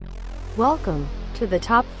Welcome to the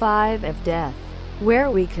top 5 of death,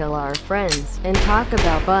 where we kill our friends and talk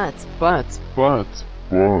about butts.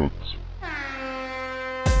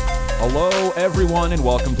 Hello, everyone, and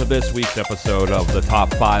welcome to this week's episode of the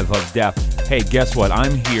Top 5 of Death. Hey, guess what?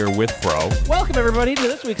 I'm here with Fro. Welcome, everybody, to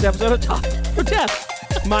this week's episode of Top for Death.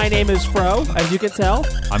 My name is Fro, as you can tell.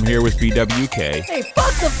 I'm here with BWK. Hey,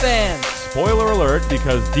 fuck the fans! Spoiler alert,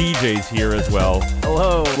 because DJ's here as well.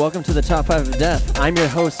 Hello, welcome to the Top 5 of Death. I'm your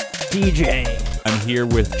host, DJ. I'm here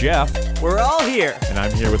with Jeff. We're all here. And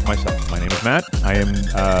I'm here with myself. My name is Matt. I am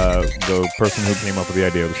the person who came up with the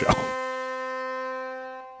idea of the show.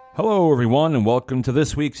 Hello, everyone, and welcome to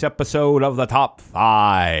this week's episode of the Top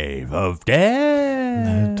 5 of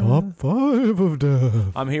Death. The Top 5 of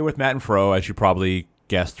Death. I'm here with Matt and Fro, as you probably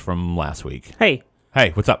guessed from last week. Hey,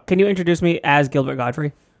 what's up? can you introduce me as Gilbert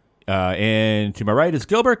Godfrey? And to my right is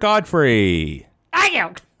Gilbert Godfrey.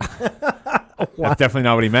 That's That's definitely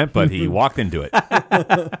not what he meant, but he walked into it.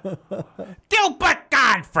 Gilbert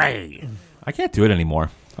Godfrey. I can't do it anymore.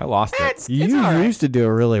 I lost it. You all right. used to do it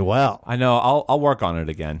really well. I know. I'll work on it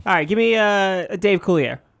again. All right, give me Dave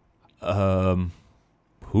Coulier.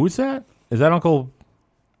 Who's that? Is that Uncle?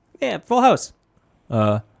 Yeah, Full House.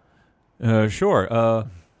 Sure.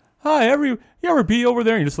 Hi, you ever be over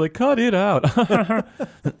there and you just like cut it out?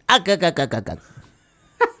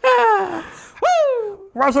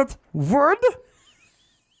 Was it wood?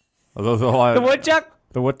 The woodchuck.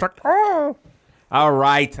 The woodchuck. Oh. All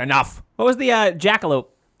right, enough. What was the jackalope?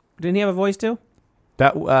 Didn't he have a voice too?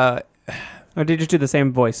 That Or did you just do the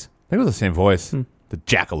same voice? I think it was the same voice. The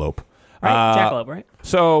jackalope. Right, jackalope, right?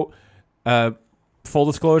 So, full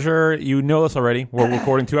disclosure, you know this already. We're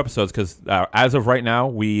recording 2 episodes because as of right now,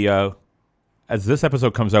 we, as this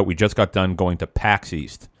episode comes out, we just got done going to PAX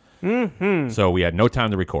East. Mm-hmm. So we had no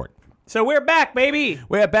time to record. So we're back, baby.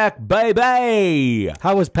 We're back, baby.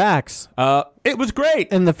 How was PAX? It was great.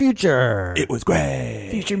 In the future. It was great.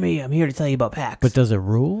 Future me, I'm here to tell you about PAX. But does it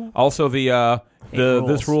rule? Also, the rules.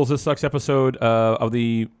 This Rules, This Sucks episode of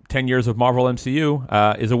the 10 years of Marvel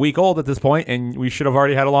MCU is a week old at this point, and we should have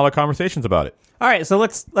already had a lot of conversations about it. All right, so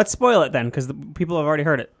let's spoil it then, because the people have already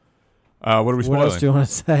heard it. What are we spoiling? What else do you want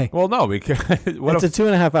to say? Well, no, because It's a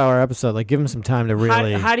 2.5 hour episode. Like, give them some time to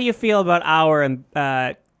really... How do you feel about our and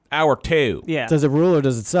hour 2. yeah? Does it rule or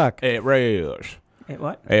does it suck? It rules.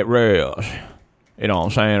 What It rules. You know what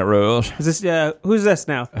I'm saying? It rules. is this? Who's this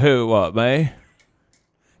now? Who? What? Me?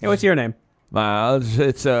 Hey, what's your name?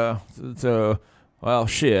 It's well,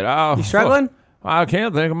 shit. You struggling? I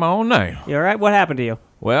can't think of my own name. You all right? What happened to you?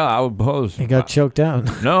 Well, I was. He got choked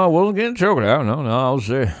out. No, I wasn't getting choked out. No,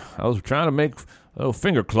 I was trying to make little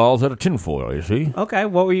finger claws out of tinfoil. You see? Okay,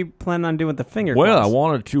 what were you planning on doing with the finger? Well, I claws?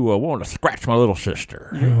 wanted to scratch my little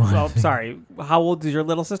sister. Oh, sorry. How old is your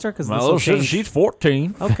little sister? Because My little sister, she's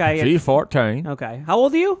 14. Okay. She's 14. Okay. How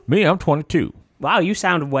old are you? Me, I'm 22. Wow, you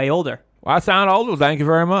sound way older. Well, I sound older. Thank you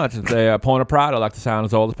very much. It's a point of pride. I like to sound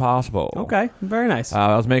as old as possible. Okay, very nice.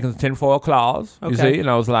 I was making the tinfoil claws, you Okay. see, and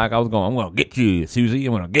I was going, I'm going to get you, Susie.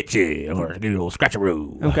 I'm going to get you. I'm going to give you a little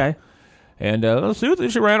scratcheroo. Okay. And Susie,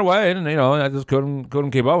 she ran away, and, I just couldn't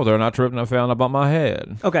keep up with her, and I tripped and I fell and I bumped my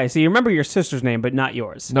head. Okay, so you remember your sister's name, but not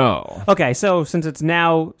yours. No. Okay, so since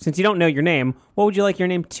you don't know your name, what would you like your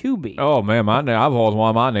name to be? Oh, man, I've always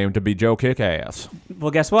wanted my name to be Joe Kickass. Well,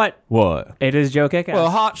 guess what? What? It is Joe Kickass. Well,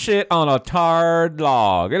 hot shit on a tarred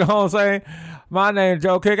log. You know what I'm saying? My name's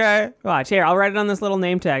Joe Kickass. Watch, here, I'll write it on this little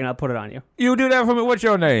name tag and I'll put it on you. You do that for me? What's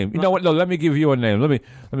your name? You know what? No, let me give you a name. Let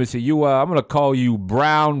me see. You. I'm going to call you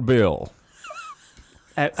Brown Bill.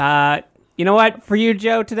 You know what? For you,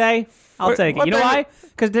 Joe, today, I'll What- take it. what You know day- why?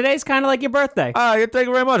 Because today's kind of like your birthday. Yeah, thank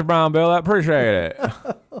you very much, Brown Bill. I appreciate it.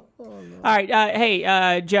 All right,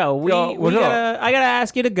 hey, Joe, Yo, what's up? I gotta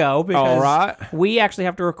ask you to go because All right. we actually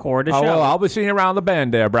have to record a Oh, show. well, I'll be seeing you around the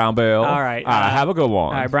bend there, Brown Bill. All right, have a good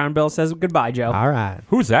one. All right, Brown Bill says goodbye, Joe. All right.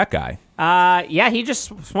 Who's that guy? Yeah, he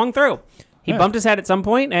just swung through. He bumped his head at some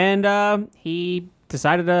point, and he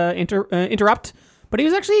decided to interrupt. But he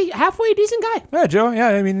was actually halfway a decent guy. Yeah, Joe. Yeah,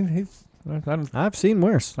 I mean, I've seen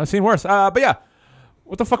worse. I've seen worse. But yeah,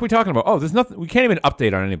 what the fuck are we talking about? Oh, there's nothing. We can't even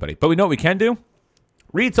update on anybody. But we know what we can do.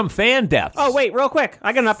 Read some fan deaths. Oh, wait, real quick.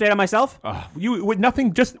 I got an update on myself. You with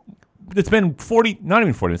nothing. Just it's been 40. Not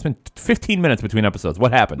even 40. It's been 15 minutes between episodes.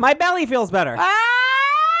 What happened? My belly feels better. Ah!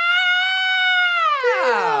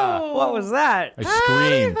 What was that? I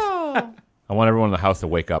screamed. I want everyone in the house to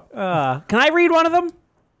wake up. Can I read one of them?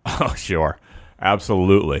 Oh, sure.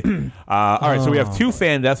 Absolutely. All right, so we have 2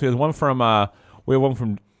 fan deaths. We have one from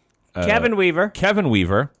Kevin Weaver. Kevin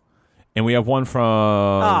Weaver, and we have one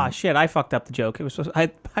from Shit, I fucked up the joke. It was I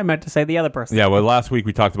meant to say the other person. Yeah, well, last week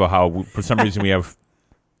we talked about how for some reason we have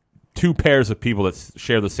two pairs of people that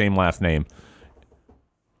share the same last name.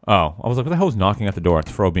 Oh, I was like, what the hell is knocking at the door? It's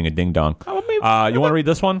Fro being a ding dong. You want to read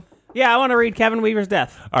this one? Yeah, I want to read Kevin Weaver's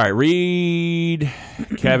death. All right, read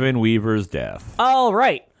Kevin Weaver's death. All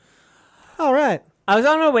right. I was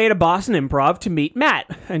on my way to Boston Improv to meet Matt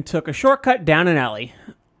and took a shortcut down an alley.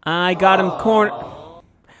 I got him cornered.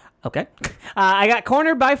 Okay. I got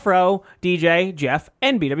cornered by Fro, DJ, Jeff,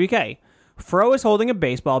 and BWK. Fro is holding a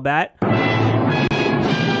baseball bat.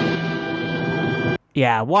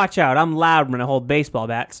 Yeah, watch out. I'm loud when I hold baseball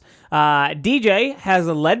bats. DJ has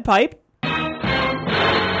a lead pipe.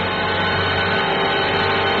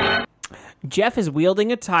 Jeff is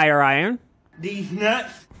wielding a tire iron. These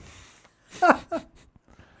nuts.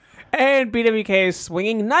 And BWK is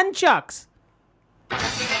swinging nunchucks.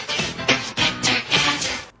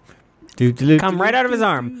 Come right out of his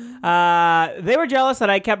arm. They were jealous that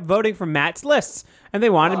I kept voting for Matt's lists, and they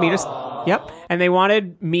wanted me to. And they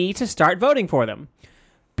wanted me to start voting for them.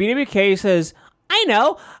 BWK says, "I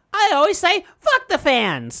know. I always say fuck the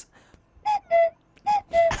fans,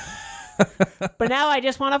 but now I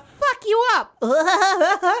just want to fuck you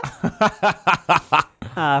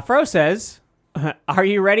up." Fro says, "Are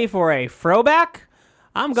you ready for a throwback?"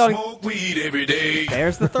 I'm going. Smoke weed every day.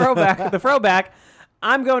 There's the throwback. The throwback.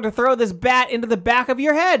 I'm going to throw this bat into the back of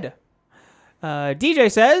your head. DJ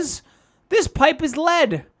says, "This pipe is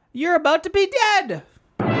lead. You're about to be dead."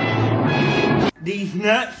 These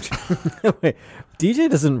nuts. Wait, DJ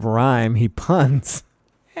doesn't rhyme, he puns.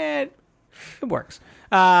 And it works.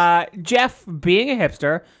 Jeff, being a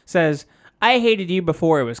hipster, says, "I hated you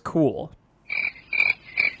before it was cool."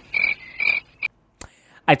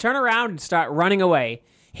 I turn around and start running away.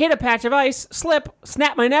 Hit a patch of ice, slip,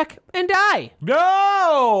 snap my neck, and die.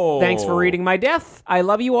 No! Thanks for reading my death. I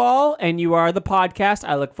love you all, and you are the podcast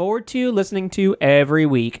I look forward to listening to every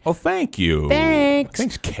week. Oh, thank you.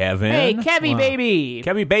 Thanks, Kevin. Hey, Kevy, baby.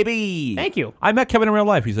 Kevin, baby. Thank you. I met Kevin in real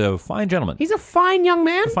life. He's a fine gentleman. He's a fine young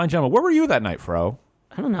man. Fine gentleman. Where were you that night, Fro?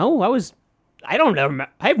 I don't know. I don't know.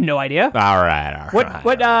 I have no idea. All right.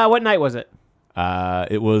 What night was it?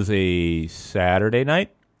 It was a Saturday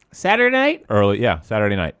night. Saturday night?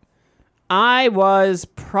 Saturday night. I was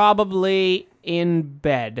probably in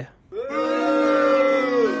bed.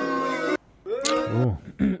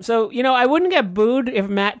 So, I wouldn't get booed if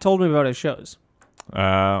Matt told me about his shows.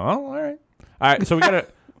 All right. All right, so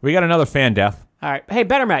we got another fan death. All right. Hey,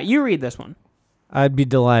 better Matt, you read this one. I'd be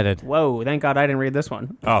delighted. Whoa, thank God I didn't read this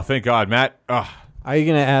one. Oh, thank God, Matt. Are you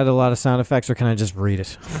going to add a lot of sound effects, or can I just read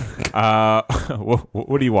it?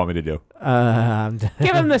 What do you want me to do?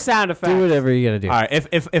 Give him the sound effect. Do whatever you got to do. All right.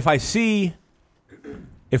 If I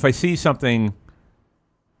see something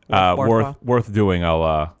worth doing,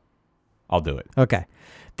 I'll do it. Okay.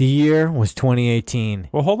 The year was 2018.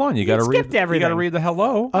 Well, hold on. You got to read. skipped everything. You got to read the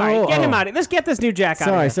hello. All right, get him out of here. Let's get this new Jack out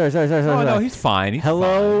of here. Sorry. Oh no, he's fine.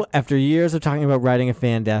 Hello. After years of talking about writing a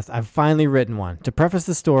fan death, I've finally written one. To preface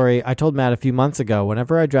the story, I told Matt a few months ago,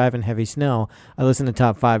 whenever I drive in heavy snow, I listen to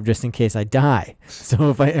Top 5 just in case I die. So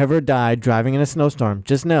if I ever die driving in a snowstorm,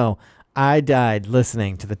 just know I died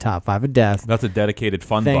listening to the Top 5 of Death. That's a dedicated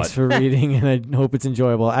fun Thanks butt. for reading, and I hope it's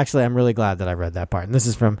enjoyable. Actually, I'm really glad that I read that part. And this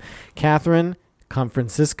is from Catherine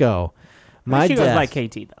Confrancisco. She goes by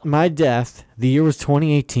KT, though. My death, the year was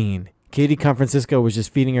 2018. Katie Confrancisco was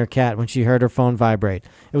just feeding her cat when she heard her phone vibrate.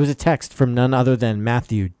 It was a text from none other than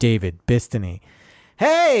Matthew David Bistany.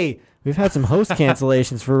 Hey! We've had some host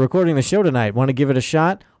cancellations for recording the show tonight. Want to give it a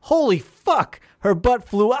shot? Holy fuck! Her butt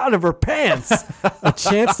flew out of her pants! A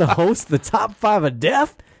chance to host the Top 5 of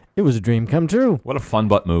Death? It was a dream come true. What a fun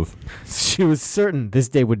butt move. She was certain this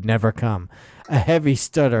day would never come. A heavy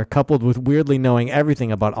stutter, coupled with weirdly knowing everything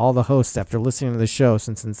about all the hosts after listening to the show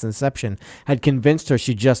since its inception, had convinced her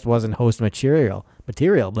she just wasn't host material.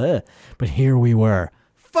 Bleh. But here we were.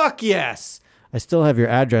 Fuck yes! I still have your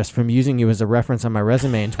address from using you as a reference on my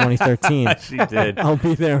resume in 2013. She did. I'll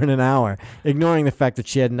be there in an hour. Ignoring the fact that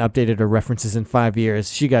she hadn't updated her references in 5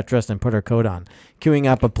 years, she got dressed and put her coat on, queuing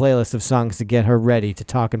up a playlist of songs to get her ready to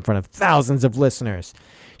talk in front of thousands of listeners.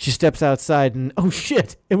 She steps outside and, oh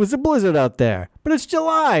shit, it was a blizzard out there. But it's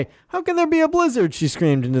July. How can there be a blizzard? She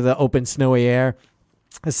screamed into the open snowy air.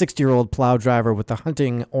 A 60-year-old plow driver with a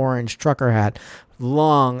hunting orange trucker hat,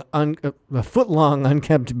 a foot-long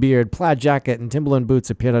unkempt beard, plaid jacket, and Timberland boots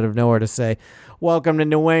appeared out of nowhere to say, "Welcome to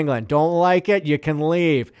New England. Don't like it? You can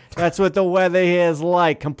leave. That's what the weather here is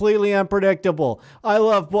like. Completely unpredictable. I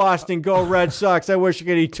love Boston. Go Red Sox. I wish I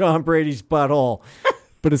could eat Tom Brady's butthole."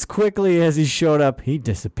 But as quickly as he showed up, he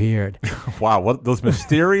disappeared. Wow, what those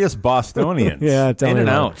mysterious Bostonians. Yeah, tell in me and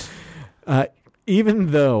about out. Even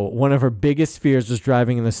though one of her biggest fears was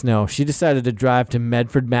driving in the snow, she decided to drive to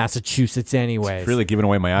Medford, Massachusetts anyways. Really giving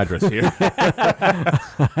away my address here.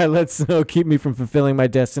 I let snow keep me from fulfilling my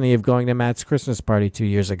destiny of going to Matt's Christmas party 2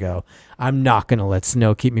 years ago. I'm not going to let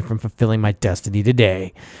snow keep me from fulfilling my destiny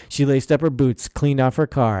today. She laced up her boots, cleaned off her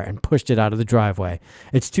car, and pushed it out of the driveway.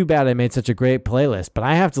 It's too bad I made such a great playlist, but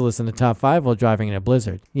I have to listen to Top 5 while driving in a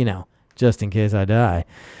blizzard. You know, just in case I die.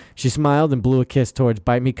 She smiled and blew a kiss towards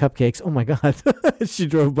Bite Me Cupcakes. Oh my God. She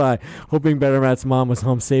drove by, hoping Better Matt's mom was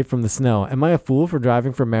home safe from the snow. Am I a fool for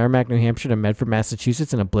driving from Merrimack, New Hampshire to Medford,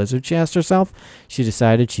 Massachusetts in a blizzard, she asked herself. She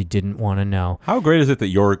decided she didn't want to know. How great is it that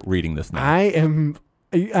you're reading this now? I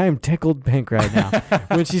am tickled pink right now.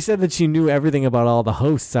 When she said that she knew everything about all the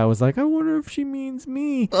hosts, I was like, I wonder if she means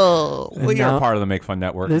me. Well, you're now- part of the Make Fun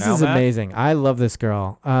Network This now, is Matt. amazing. I love this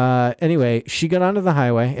girl. Anyway, she got onto the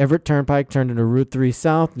highway. Everett Turnpike turned into Route 3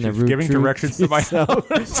 South. And She's Route giving 3 directions to my South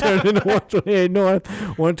turned into 128 North.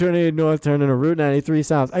 128 North turned into Route 93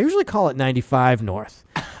 South. I usually call it 95 North.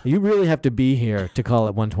 You really have to be here to call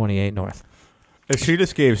it 128 North. If she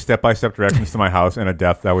just gave step-by-step directions to my house and a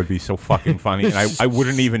death, that would be so fucking funny. And I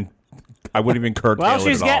wouldn't even curtail Well, it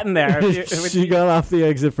she's at all. getting there. She got off the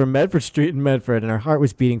exit from Medford Street in Medford, and her heart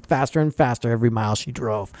was beating faster and faster every mile she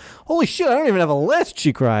drove. Holy shit, I don't even have a list,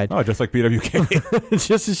 she cried. Oh, just like BWK.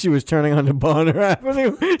 Just as she was turning onto Bonner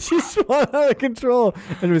Avenue, she spun out of control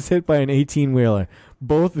and was hit by an 18-wheeler.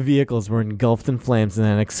 Both vehicles were engulfed in flames and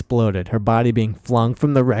then exploded, her body being flung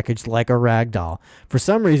from the wreckage like a rag doll. For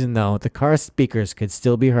some reason, though, the car's speakers could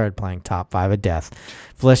still be heard playing Top 5 of Death.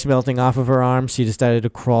 Flesh melting off of her arms, she decided to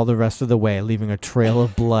crawl the rest of the way, leaving a trail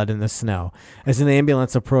of blood in the snow. As an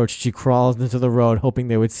ambulance approached, she crawled into the road, hoping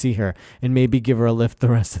they would see her and maybe give her a lift the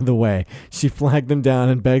rest of the way. She flagged them down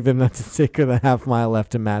and begged them not to take her the half-mile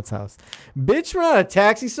left to Matt's house. Bitch, we're not a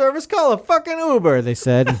taxi service. Call a fucking Uber, they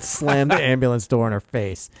said, and slammed the ambulance door in her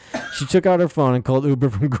face. She took out her phone and called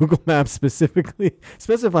Uber from Google Maps,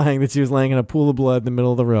 specifying that she was laying in a pool of blood in the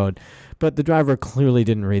middle of the road. But the driver clearly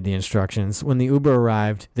didn't read the instructions. When the Uber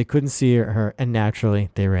arrived, they couldn't see her, and naturally,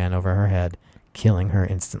 they ran over her head, killing her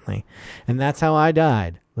instantly. And that's how I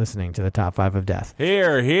died, listening to the Top 5 of Death.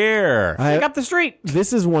 Here. Pick up the street.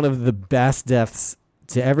 This is one of the best deaths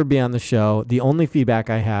to ever be on the show. The only feedback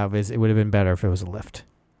I have is it would have been better if it was a lift.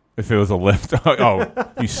 If it was a lift. Oh,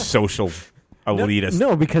 you social elitist.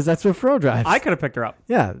 No, because that's what Fro drives. I could have picked her up.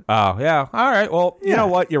 Yeah. Oh, yeah. All right. Well, you Yeah. know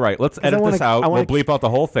what? You're right. Let's edit I wanna- this out. I We'll wanna bleep out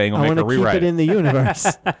the whole thing. We'll I make want a to keep rewrite. it in the universe.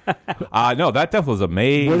 No, that death was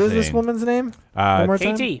amazing. What is this woman's name? One more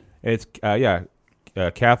time? KT. It's,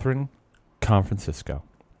 Catherine Confrancisco.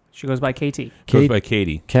 She goes by KT. Goes by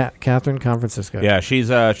Katie. Catherine Confrancisco. Yeah,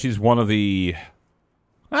 she's one of the...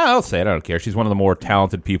 I'll say it. I don't care. She's one of the more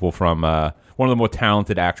talented people from... one of the more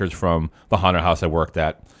talented actors from the haunted house I worked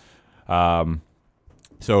at.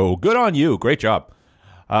 So good on you. Great job.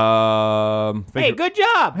 Hey, good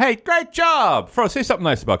job. Hey, great job. Fro, say something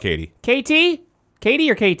nice about Katie. KT?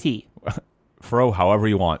 Katie or KT? Fro, however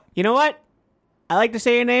you want. You know what? I like to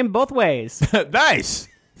say your name both ways. Nice.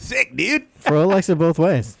 Sick, dude. Fro likes it both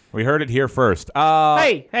ways. We heard it here first.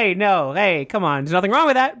 Hey, no. Hey, come on. There's nothing wrong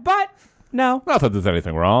with that, but no. Not that there's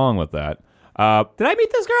anything wrong with that. Did I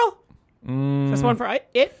meet this girl? Is this one for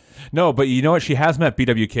it? No, but you know what? She has met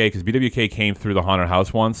BWK because BWK came through the haunted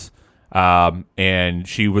house once, and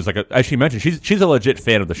she was like, as she mentioned, she's a legit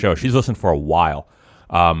fan of the show. She's listened for a while,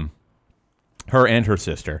 her and her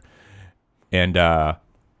sister, and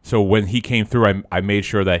so when he came through, I made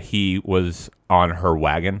sure that he was on her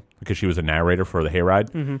wagon because she was a narrator for the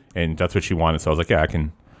hayride, and that's what she wanted. So I was like, yeah,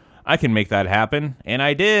 I can make that happen, and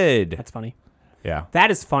I did. That's funny. Yeah.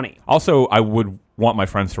 That is funny. Also, I would want my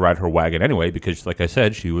friends to ride her wagon anyway because, like I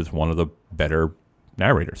said, she was one of the better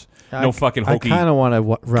narrators. No fucking hokey, I kind of want to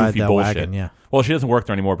ride goofy that bullshit. wagon, yeah. Well, she doesn't work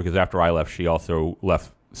there anymore because after I left, she also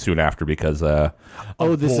left soon after because Oh,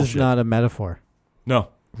 this is bullshit. not a metaphor. No.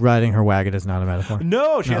 Riding her wagon is not a metaphor.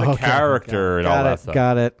 No, she had a Okay, character and all got that it, stuff.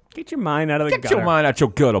 Got it. Get your mind out of the Get gutter. your mind out your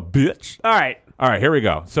gutter, bitch. All right. All right, here we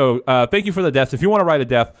go. So thank you for the deaths. If you want to write a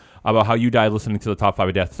death about how you died listening to the Top 5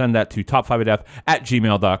 of Death, send that to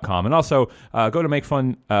top5ofdeath@gmail.com. And also go to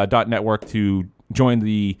makefun.network to join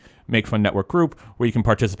the Make Fun Network group where you can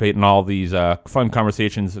participate in all these fun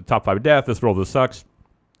conversations, Top 5 of Death, This World This Sucks,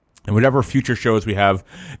 and whatever future shows we have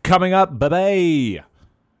coming up. Bye-bye.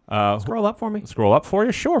 Scroll up for me. Scroll up for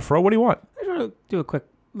you? Sure, Fro. What do you want? I just want to do a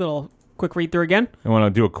quick read through again. You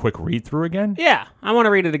want to do a quick read-through again? Yeah, I want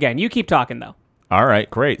to read it again. You keep talking, though. All right,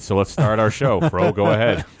 great. So let's start our show. Fro, go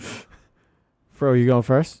ahead. Fro, you going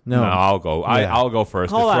first? No. No, I'll go. Yeah. I'll go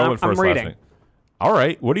first. Hold Fro on, went I'm first last reading. week. All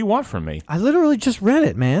right. What do you want from me? I literally just read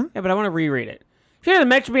it, man. Yeah, but I want to reread it. She didn't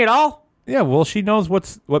mention me at all. Yeah, well, she knows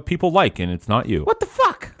what people like, and it's not you. What the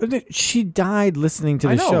fuck? She died listening to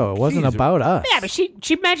I the know. show. It wasn't Jeez. about us. Yeah, but she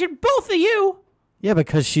mentioned both of you. Yeah,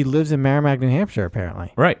 because she lives in Merrimack, New Hampshire,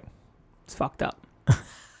 apparently. Right. It's fucked up. All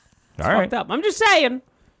right. Fucked up. I'm just saying.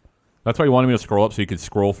 That's why you wanted me to scroll up so you could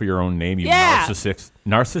scroll for your own name, you Yeah. narcissist.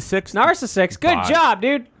 Narcissist? Narcissist. Good Bye. job,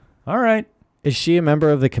 dude. All right. Is she a member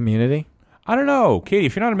of the community? I don't know. Katie,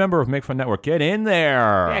 if you're not a member of Make Fun Network, get in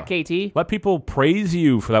there. Yeah, KT. Let people praise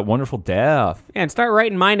you for that wonderful death. Yeah, and start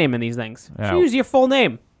writing my name in these things. Yeah. Use your full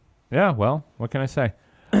name. Yeah, well, what can I say?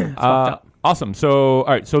 Fucked up. Awesome. So, all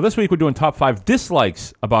right. So this week we're doing top 5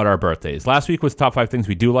 dislikes about our birthdays. Last week was top 5 things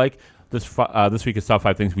we do like. This week is top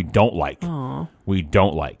 5 things we don't like. Aw. We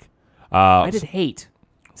don't like. I did hate.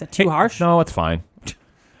 Is that too harsh? No, it's fine.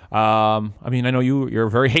 I mean, I know you're a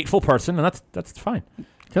very hateful person, and that's fine.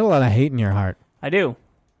 Got a lot of hate in your heart. I do.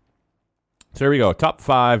 So here we go. Top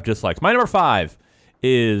 5 dislikes. My number 5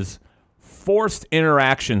 is forced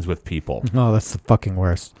interactions with people. Oh, that's the fucking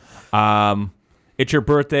worst. It's your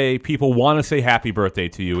birthday. People want to say happy birthday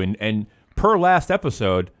to you. And per last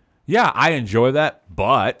episode, yeah, I enjoy that.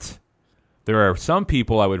 But there are some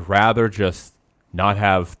people I would rather just not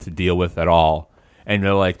have to deal with at all. And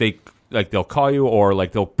they're like, they'll call you, or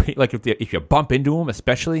like if you bump into them,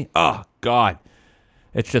 especially, oh God,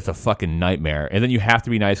 it's just a fucking nightmare. And then you have to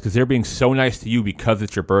be nice because they're being so nice to you because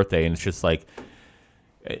it's your birthday, and it's just like,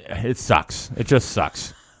 it sucks. It just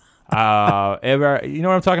sucks. Ever, you know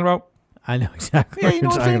what I'm talking about? I know exactly Yeah, what you you're know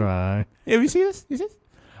what I'm talking saying? about. Have you seen this? You see this?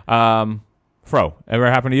 Fro,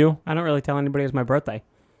 ever happened to you? I don't really tell anybody it's my birthday.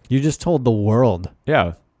 You just told the world.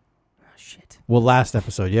 Yeah. Oh, shit. Well, last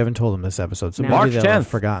episode. You haven't told them this episode, so No. maybe March they'll have 10th.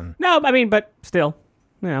 forgotten. No, I mean, but still,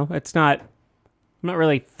 it's not. I'm not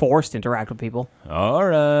really forced to interact with people. All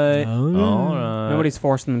right. All right. Nobody's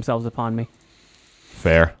forcing themselves upon me.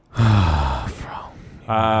 Fair.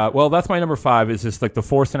 Well, that's my number 5. Is just like the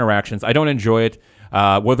forced interactions. I don't enjoy it,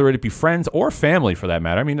 whether it be friends or family for that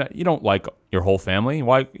matter. I mean, you don't like your whole family.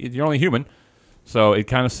 Why? You're only human, so it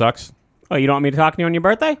kind of sucks. Oh, you don't want me to talk to you on your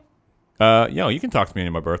birthday? You can talk to me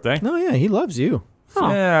on my birthday. No, yeah, he loves you. Oh.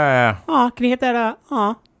 Yeah. Aw, can you hit that?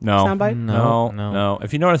 No. Soundbite? No.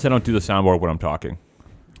 If you notice, I don't do the soundboard when I'm talking.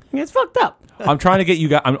 Yeah, it's fucked up. I'm trying to get you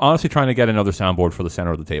guys. I'm honestly trying to get another soundboard for the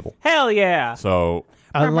center of the table. Hell yeah. So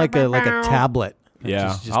Like a tablet. yeah,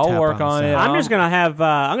 Just I'll tap work the on it. sound. I'm just gonna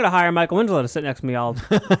I'm gonna hire Michael Winslow to sit next to me all.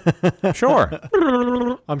 Sure.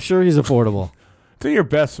 I'm sure he's affordable. Do your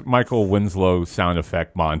best Michael Winslow sound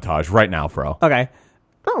effect montage right now, Fro. Okay.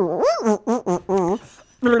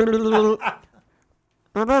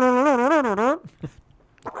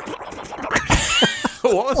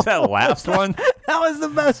 What was that last one? That was the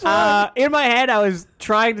best one. In my head, I was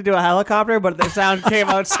trying to do a helicopter, but the sound came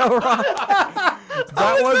out so wrong.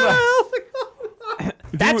 That was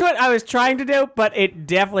That's what I was trying to do, but it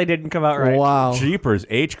definitely didn't come out right. Wow. Jeepers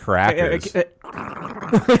H crackers.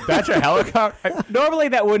 That's a helicopter. Normally,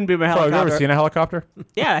 that wouldn't be my Oh, have you helicopter. ever seen a helicopter?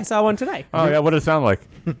 Yeah, I saw one today. Oh yeah, what did it sound like?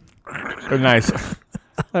 Nice.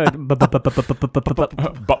 It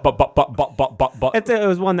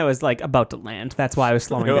was one that was like about to land. That's why I was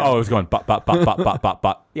slowing down. Oh, it was going bop bop bop bop bop bop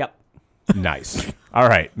bop. Yep. Nice. All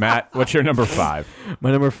right, Matt, what's your number 5?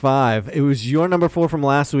 My number 5. It was your number 4 from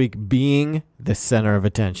last week, being the center of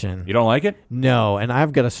attention. You don't like it? No, and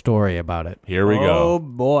I've got a story about it. Here we Oh go.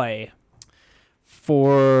 boy.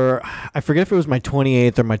 I forget if it was my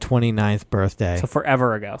 28th or my 29th birthday. So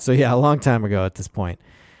forever ago. So yeah, a long time ago at this point.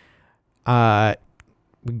 We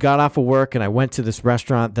got off of work and I went to this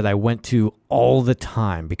restaurant that I went to all the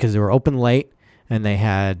time because they were open late and they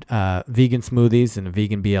had vegan smoothies and a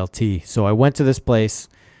vegan BLT. So I went to this place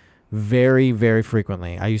very, very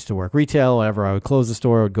frequently. I used to work retail, whatever. I would close the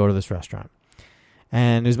store, I would go to this restaurant.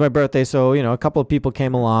 And it was my birthday, so a couple of people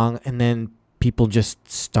came along and then people just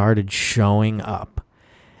started showing up.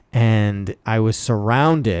 And I was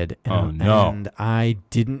surrounded and I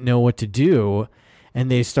didn't know what to do. And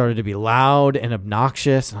they started to be loud and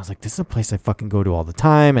obnoxious. And I was like, this is a place I fucking go to all the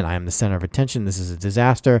time. And I am the center of attention. This is a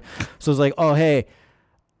disaster. So I was like, oh, hey,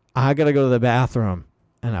 I got to go to the bathroom.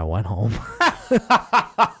 And I went home.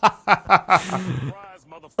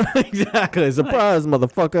 Exactly. Surprise,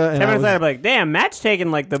 motherfucker. And 10 I minutes was later, I'm like, damn, Matt's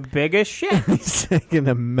taking like the biggest shit. taking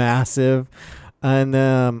a massive. And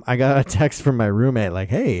I got a text from my roommate like,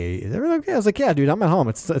 hey, is everything okay? I was like, yeah, dude, I'm at home.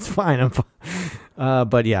 It's fine. I'm fine.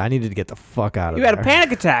 But yeah, I needed to get the fuck out of You there. had a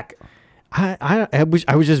panic attack. I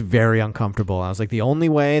was just very uncomfortable. I was like, the only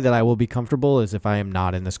way that I will be comfortable is if I am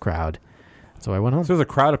not in this crowd. So I went home. So there's a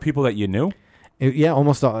crowd of people that you knew? Yeah,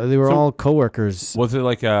 almost all. They were all coworkers. Was it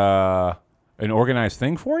like an organized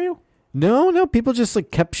thing for you? No, people just like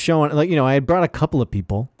kept showing. Like I had brought a couple of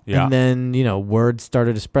people, Yeah. And then, word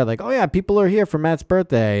started to spread like, oh, yeah, people are here for Matt's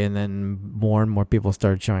birthday. And then more and more people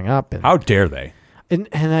started showing up. And How dare they? and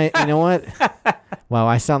I, you know what? Wow,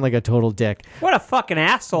 I sound like a total dick. What a fucking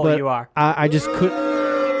asshole But you are. I just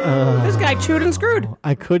This guy chewed and screwed.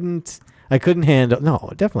 I couldn't handle.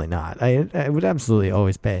 No, definitely not. I would absolutely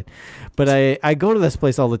always pay it. But I go to this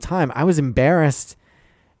place all the time. I was embarrassed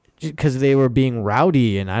because they were being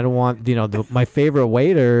rowdy, and I don't want my favorite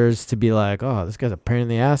waiters to be like, oh, this guy's a pain in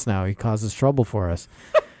the ass now. He causes trouble for us.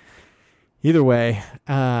 Either way,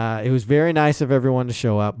 it was very nice of everyone to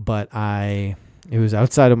show up, but it was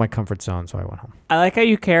outside of my comfort zone, so I went home. I like how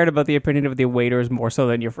you cared about the opinion of the waiters more so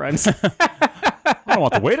than your friends. I don't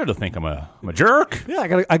want the waiter to think I'm a jerk.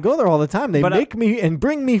 Yeah, I go there all the time. They But, make me and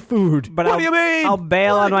bring me food. But What do you mean? I'll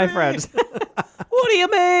bail on my friends. What do you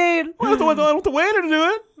mean? I don't want the waiter to do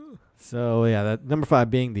it. So yeah, that number 5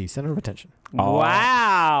 being the center of attention. Oh.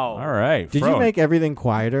 Wow. All right. Did you make everything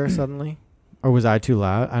quieter suddenly? Or was I too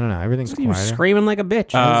loud? I don't know. Everything's You were quieter. screaming like a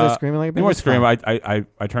bitch. Was I screaming like a bitch? You weren't That's fine. screaming.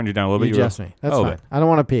 I turned you down a little You bit. adjust me. That's Oh, fine. okay. I don't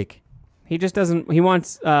want to peek. He just doesn't. He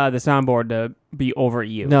wants the soundboard to be over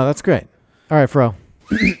you. No, that's great. All right, Fro.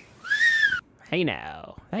 Hey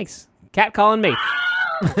now. Thanks. Cat calling me.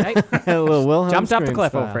 Hey, A little Wilhelm jumped off the scream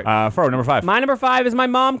cliff style. over it. Fro, number 5. My number 5 is my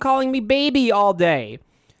mom calling me baby all day.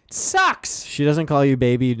 Sucks. She doesn't call you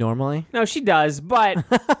baby normally? No, she does, but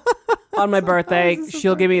on my birthday,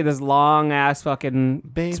 she'll give me this long ass fucking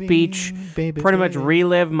Baby, speech, baby, pretty much baby.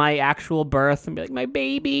 relive my actual birth and be like, my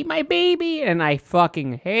baby, and I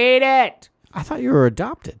fucking hate it. I thought you were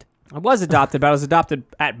adopted. I was adopted, but I was adopted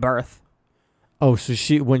at birth. Oh, so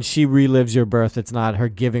when she relives your birth, it's not her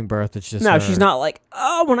giving birth, it's just No, her. she's not like,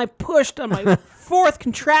 oh, when I pushed on my fourth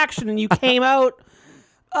contraction and you came out.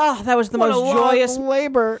 Oh, that was the most joyous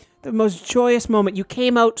labor. The most joyous moment. You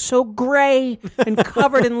came out so gray and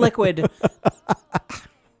covered in liquid.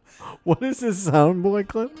 What is this soundboy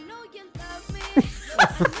clip?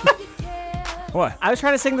 What? I was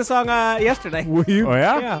trying to sing the song yesterday. Were you? Oh,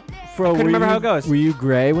 yeah? Yeah. Fro, couldn't were remember you- how it goes. Were you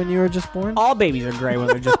gray when you were just born? All babies are gray when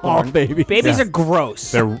they're just born. All babies. Babies Yeah. are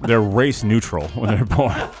gross. They're race neutral when they're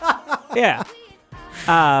born. Yeah.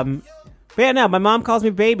 But yeah, no, my mom calls me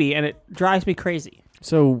baby and it drives me crazy.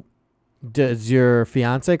 So, does your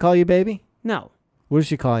fiance call you baby? No. What does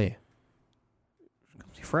she call you?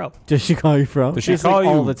 Fro. Does she call you Fro? Does she She's call like you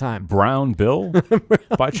all the time? Brown Bill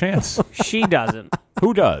by chance? She doesn't.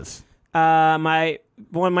 Who does? My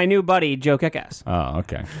new buddy, Joe Kickass. Oh,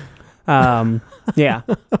 okay. Yeah.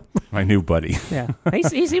 My new buddy. Yeah. He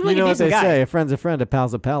seemed You like know a what they decent guy. say? A friend's a friend, a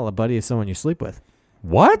pal's a pal, a buddy is someone you sleep with.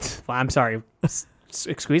 What? Well, I'm sorry.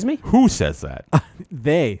 Excuse me? Who says that?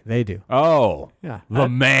 They do. Oh, Yeah. the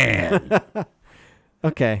man.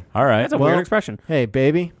 Okay. All right. That's a Well- weird expression. Hey,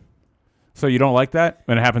 baby. So you don't like that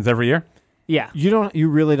when it happens every year? Yeah. You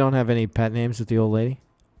really don't have any pet names with the old lady?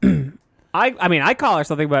 I mean, I call her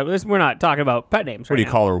something, but we're not talking about pet names What right do you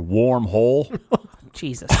call her? Warm hole?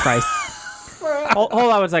 Jesus Christ. hold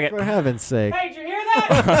on one second. For heaven's sake. Hey, did you hear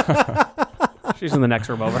that? She's in the next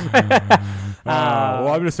room over. Well,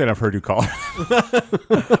 I'm just saying I've heard you call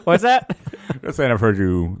her. What's that? Just saying I've heard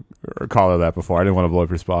you call her that before. I didn't want to blow up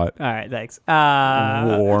your spot. All right, thanks.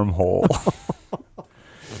 Warm hole.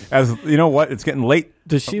 As you know what? It's getting late.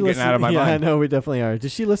 Does she I'm getting listen? out of my yeah, mind. I know we definitely are.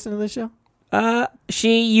 Does she listen to this show?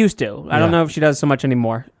 She used to. I don't Yeah. know if she does so much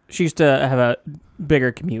anymore. She used to have a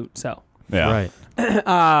bigger commute, so. Yeah. Right.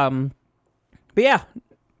 But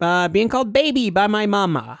yeah, being called baby by my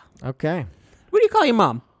mama. Okay. What do you call your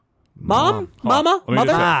mom? Mom? Mama? Let me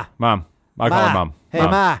Mother? just say- Mom. I call her mom. Hey,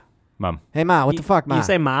 Mom. Ma. Mom. Hey, Ma. What the fuck, Ma? You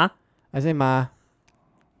say ma? I say Ma.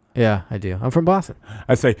 Yeah, I do. I'm from Boston.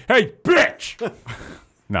 I say, hey, bitch.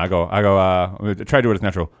 No, I go, try to do it as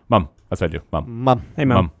natural. Mom. That's what I do. Mom. Mom. Hey,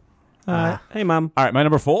 mom. Hey, mom. All right, my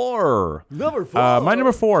number 4. Number 4. My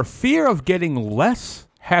number 4, fear of getting less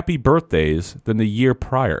happy birthdays than the year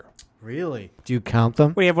prior. Really? Do you count them?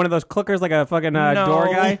 What, do you have one of those clickers like a fucking door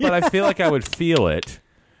guy? but I feel like I would feel it.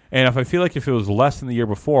 And if I feel like if it was less than the year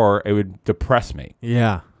before, it would depress me.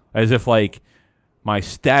 Yeah. As if like my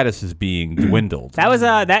status is being dwindled. That was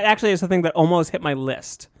that actually is something that almost hit my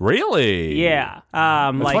list. Really? Yeah. It's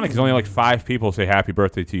funny Like because only like 5 people say happy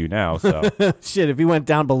birthday to you now. So Shit, if you went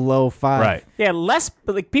down below 5. right. yeah, less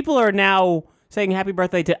but like people are now saying happy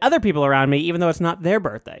birthday to other people around me even though it's not their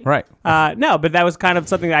birthday. Right. No, but that was kind of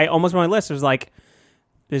something that I almost on my list. There's like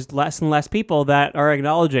there's less and less people that are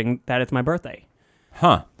acknowledging that it's my birthday.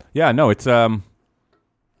 Huh. Yeah, no, it's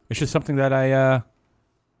just something that I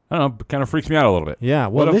don't know, kind of freaks me out a little bit. Yeah.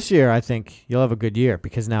 Well, What if- this year I think you'll have a good year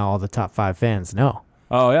because now all the top 5 fans know.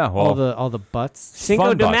 Oh yeah, well, all the butts. Cinco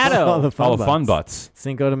fun de butts. Mayo. All the all the fun butts.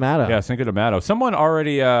 Cinco de Mayo. Yeah, Cinco de Mayo. Someone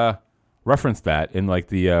already referenced that in like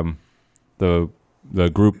the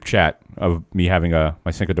group chat of me having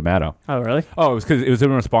my Cinco de Mayo. Oh, really? Oh, it was because it was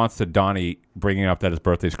in response to Donnie bringing up that his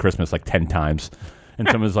birthday's Christmas like 10 times. And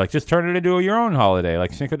someone was like, just turn it into your own holiday,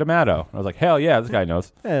 like Cinco de Mayo. I was like, hell yeah, this guy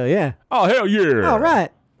knows. Hell yeah. Oh, hell yeah. All right.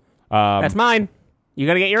 That's mine. You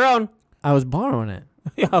got to get your own. I was borrowing it.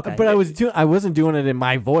 Okay. But I wasn't doing it in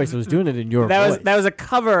my voice. I was doing it in your voice. That was a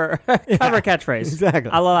cover catchphrase.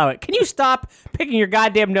 Exactly. I'll allow it. Can you stop picking your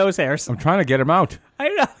goddamn nose hairs? I'm trying to get him out. I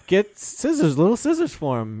know. Get scissors, little scissors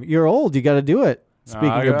for him. You're old. You got to do it. Speaking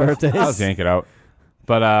of birthdays. I'll yank it out.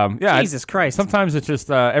 But yeah. Jesus Christ. Sometimes it's just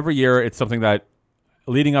every year it's something that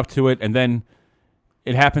leading up to it, and then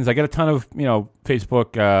it happens. I get a ton of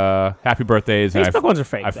Facebook happy birthdays. Facebook and ones are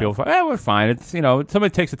fake. I feel fine. We're fine. It's somebody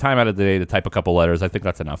takes the time out of the day to type a couple letters. I think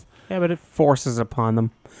that's enough. Yeah, but it forces upon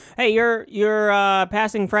them. Hey, your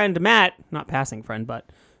passing friend Matt, not passing friend, but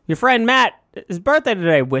your friend Matt, his birthday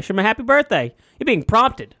today. Wish him a happy birthday. You're being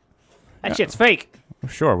prompted. That shit's fake.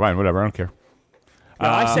 Sure, fine, whatever. I don't care. No,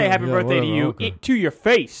 I say happy birthday to you to your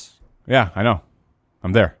face. Yeah, I know.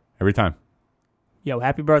 I'm there every time. Yo,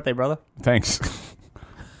 happy birthday, brother. Thanks.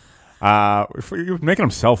 You're making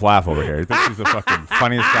himself laugh over here. He thinks he's the fucking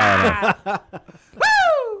funniest guy on earth.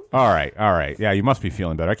 All right. Yeah, you must be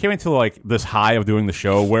feeling better. I can't wait until like this high of doing the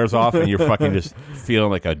show wears off and you're fucking just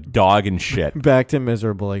feeling like a dog and shit. Back to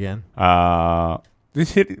miserable again.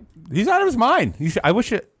 He's out of his mind. I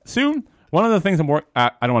wish it soon. One of the things I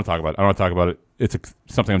don't want to talk about. I don't want to talk about it. It's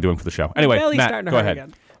something I'm doing for the show. Anyway, Matt, go ahead.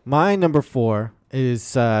 Again. My number 4 is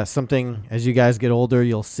something as you guys get older,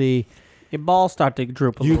 you'll see. Your balls start to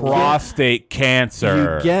droop a little. Prostate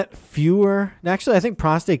cancer. You get fewer. Actually, I think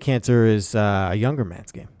prostate cancer is a younger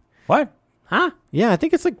man's game. What? Huh? Yeah, I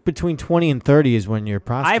think it's like between 20 and 30 is when your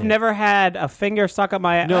prostate. I've never had a finger stuck up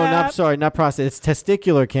my. No, not prostate. It's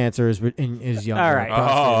testicular cancer is younger. All right.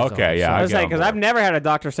 Oh, okay, yeah. I was saying because I've never had a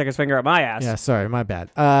doctor stick his finger up my ass. Yeah, sorry, my bad.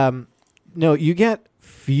 No, you get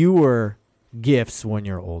fewer gifts when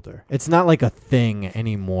you're older. It's not like a thing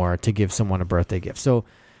anymore to give someone a birthday gift. So,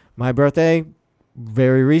 my birthday,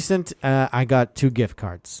 very recent, I got 2 gift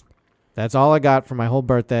cards. That's all I got for my whole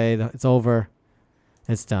birthday. It's over.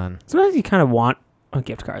 It's done. Sometimes you kind of want a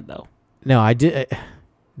gift card, though. No, I did.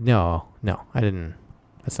 No, I didn't.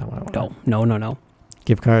 That's not what I wanted. No.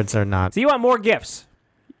 Gift cards are not. So you want more gifts?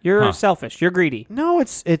 You're selfish. You're greedy. No,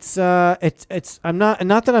 it's. I'm not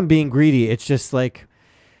that I'm being greedy. It's just like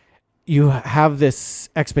you have this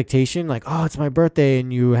expectation, like, oh, it's my birthday,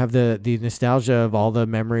 and you have the nostalgia of all the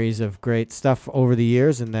memories of great stuff over the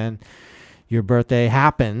years, and then your birthday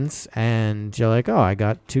happens, and you're like, oh, I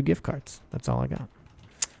got 2 gift cards. That's all I got.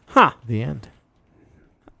 Huh. The end.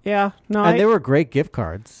 Yeah. No. And they were great gift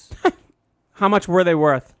cards. How much were they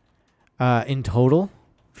worth? In total,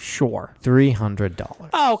 Sure. $300.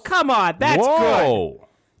 Oh, come on. That's Whoa. good.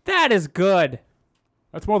 That is good.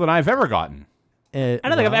 That's more than I've ever gotten. I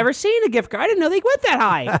don't think I've ever seen a gift card. I didn't know they went that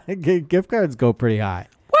high. Gift cards go pretty high.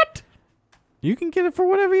 What? You can get it for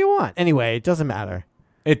whatever you want. Anyway, it doesn't matter.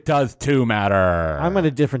 It does too matter. I'm in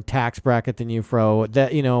a different tax bracket than you, Fro.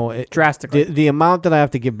 That Drastically. The amount that I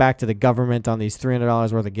have to give back to the government on these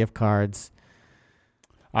 $300 worth of gift cards.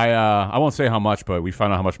 I won't say how much, but we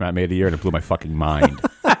found out how much Matt made a year, and it blew my fucking mind.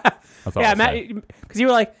 That's all Yeah, I'll Matt, say. because you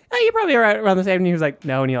were like, oh, you're probably around the same. And he was like,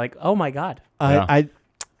 no. And you're like, oh, my God. Yeah.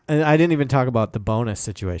 I didn't even talk about the bonus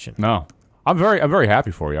situation. No, I'm very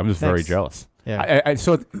happy for you. I'm just very Thanks. jealous. Yeah.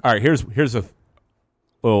 So all right, here's a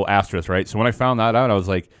little asterisk, right? So when I found that out, I was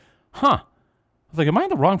like, huh. I was like, am I in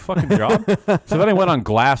the wrong fucking job? So then I went on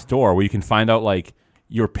Glassdoor, where you can find out like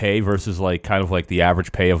your pay versus like kind of like the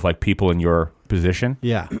average pay of like people in your position.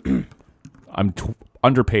 Yeah. I'm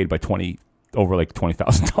underpaid by over like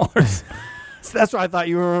 $20,000. So that's why I thought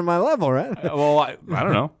you were on my level, right? Well, I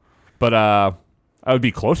don't know, but I would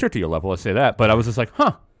be closer to your level. Let's say that. But I was just like,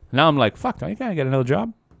 huh. Now I'm like, fuck. Don't you gotta get another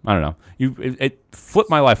job? I don't know. It flipped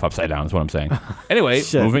my life upside down. Is what I'm saying. Anyway,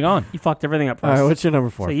 Shit. moving on. You fucked everything up for All us. right, what's your number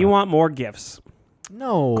 4? So you want more gifts.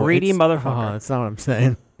 No. Greedy motherfucker. Oh, that's not what I'm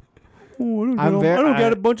saying. Oh, I I'm very- don't get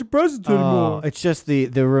I- a bunch of presents Oh, anymore. it's just the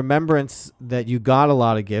remembrance that you got a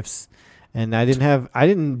lot of gifts, and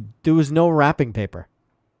there was no wrapping paper.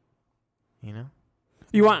 You know?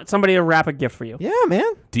 You want somebody to wrap a gift for you. Yeah,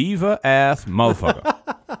 man. Diva ass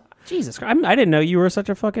motherfucker. Jesus Christ. I didn't know you were such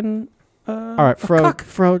a fucking... All right,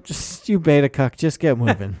 Fro, just you beta cuck, just get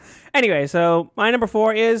moving. Anyway, so my number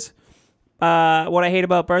 4 is what I hate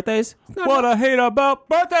about birthdays. What I hate about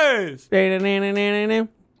birthdays. What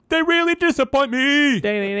They really disappoint me.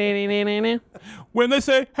 When they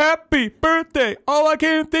say happy birthday, all I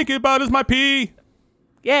can think about is my pee.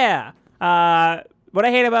 Yeah. What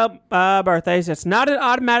I hate about birthdays, it's not an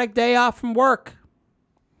automatic day off from work.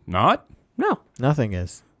 Not? No. Nothing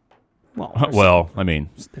is. Well, Well, I mean,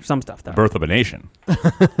 there's some stuff though. birth of a nation.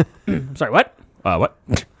 I'm sorry, what? What?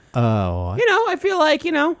 Oh, I feel like,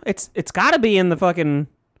 it's got to be in the fucking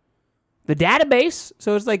the database.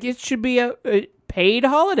 So it's like it should be a paid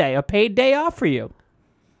holiday, a paid day off for you.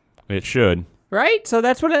 It should. Right? So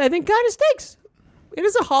that's what I think kind of stinks. It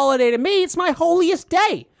is a holiday to me. It's my holiest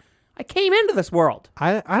day. I came into this world.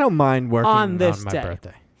 I don't mind working On this my day.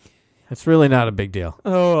 birthday. It's really not a big deal.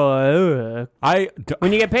 Oh,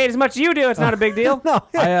 when you get paid as much as you do, it's not a big deal. No,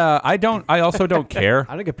 I also don't care,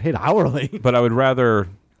 I don't get paid hourly. but I would rather,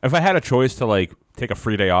 if I had a choice to like take a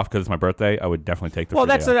free day off because it's my birthday, I would definitely take the Well, free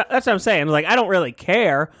that's day off. what I'm saying. Like, I don't really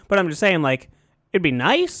care, but I'm just saying, like, it'd be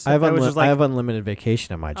nice. I have, if it was just like, I have unlimited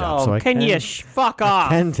vacation at my job, oh, so I can you fuck off?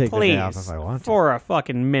 can take the please, day off if I want to. for a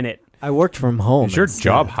fucking minute. I worked from home. Is your instead.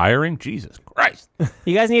 job hiring? Jesus Christ.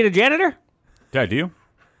 You guys need a janitor? Yeah, do you?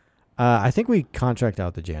 I think we contract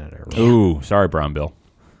out the janitor. Ooh, sorry, Brown Bill.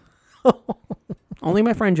 Only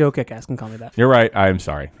my friend Joe Kickass can call me that. You're right. I'm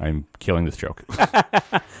sorry. I'm killing this joke.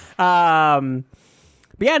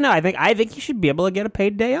 But yeah, no, I think you should be able to get a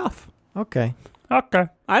paid day off. Okay. Okay.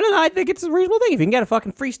 I don't know. I think it's a reasonable thing. If you can get a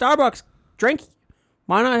fucking free Starbucks drink,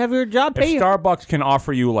 why not have your job pay If you? Starbucks can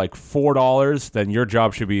offer you like $4, then your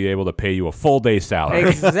job should be able to pay you a full day's salary.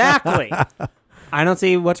 Exactly. I don't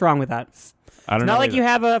see what's wrong with that. I don't It's know. not like either. you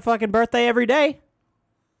have a fucking birthday every day.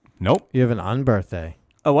 Nope. You have an unbirthday.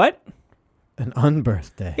 A what? An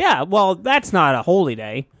unbirthday. Yeah, well, that's not a holy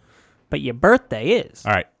day, but your birthday is.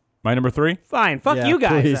 All right. My number 3. Fine. Fuck Yeah, you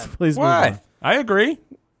guys. Please, then. please move on. I agree.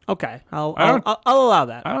 Okay, I'll don't- allow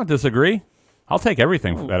that. I don't disagree. I'll take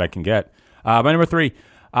everything that I can get. My number 3,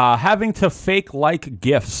 having to fake like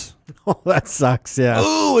gifts. Oh, that sucks. Yeah.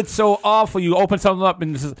 Ooh, it's so awful. You open something up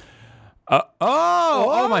and this is,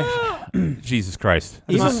 oh my, Jesus Christ,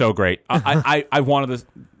 this is so great. I wanted this.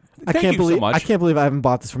 I Thank can't you believe so much. I can't believe I haven't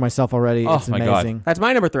bought this for myself already. Oh, It's my God. amazing. That's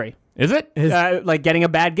my number 3. Is it? Like getting a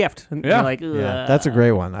bad gift. And Yeah. you're like, Yeah, "Ugh." that's a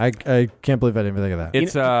great one. I can't believe I didn't even think of that.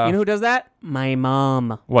 It's you know who does that? My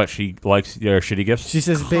mom. what she likes your shitty gifts. She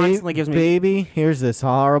says, constantly gives me- baby, here's this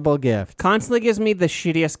horrible gift. Constantly gives me the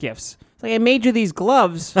shittiest gifts. It's like, I made you these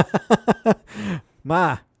gloves.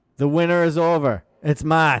 Ma, the winter is over. It's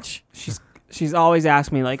March. She's always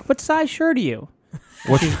asked me, like, what size shirt are you?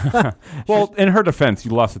 Well, in her defense,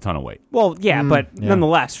 you lost a ton of weight. Well, yeah, but yeah.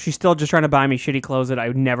 nonetheless, she's still just trying to buy me shitty clothes that I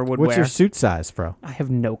never would What's wear. your suit size, bro? I have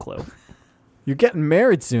no clue. You're getting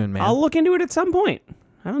married soon, man. I'll look into it at some point.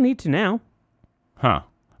 I don't need to now. Huh.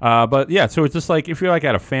 But yeah, so it's just like if you're like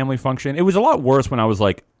at a family function, it was a lot worse when I was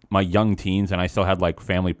like my young teens and I still had like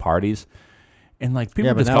family parties. And like people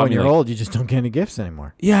yeah, but just now called when me you're like, old, you just don't get any gifts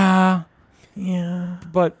anymore. yeah, Yeah.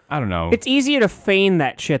 but I don't know. It's easier to feign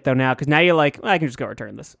that shit though now because now you're like, I can just go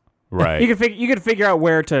return this. right. You can figure out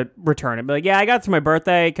where to return it. Be like, yeah, I got it for my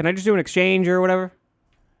birthday. Can I just do an exchange or whatever?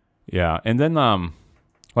 Yeah, and then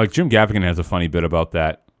like Jim Gaffigan has a funny bit about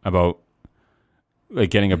that, about like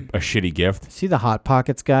getting a shitty gift. See the Hot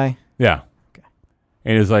Pockets guy? Yeah. Okay.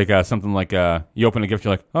 And it's like something like you open a gift,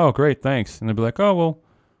 you're like, oh great, thanks, and they'll be like, oh well,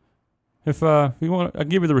 if you want, I'll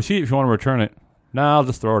give you the receipt if you want to return it. Nah, I'll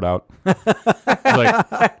just throw it out.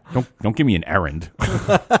 Like, don't give me an errand.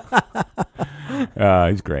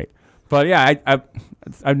 He's great, but yeah,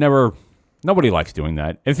 I've never. Nobody likes doing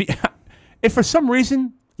that. If for some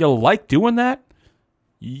reason you like doing that,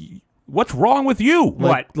 what's wrong with you?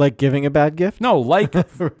 Like giving a bad gift? No, like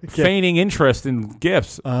feigning interest in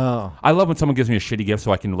gifts. Oh. I love when someone gives me a shitty gift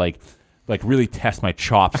so I can like really test my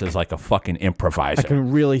chops as like a fucking improviser. I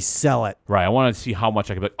can really sell it. Right. I want to see how much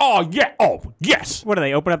I can be like, oh yeah, oh yes. What do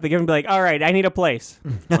they open up the gift and be like, all right, I need a place?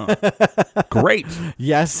 Great.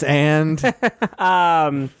 Yes, and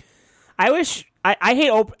I wish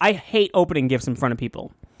I hate opening gifts in front of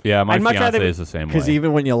people. Yeah, my I'd much fiance rather- is the same way. because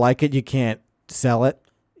even when you like it, you can't sell it.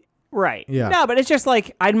 Right. Yeah. No, but it's just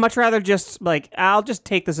like I'd much rather just like I'll just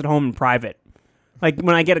take this at home in private. Like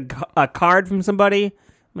when I get a card from somebody, I'm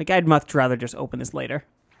like I'd much rather just open this later.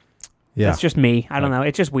 Yeah. That's just me. I don't know.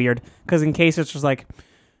 It's just weird because in case it's just like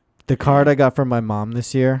The card I got from my mom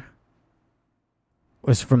this year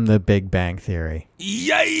was from The Big Bang Theory.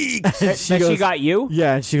 Yikes. she got you.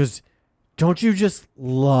 Yeah, and she goes, don't you just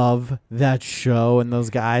love that show and those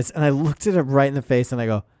guys? And I looked at it right in the face and I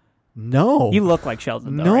go, no. You look like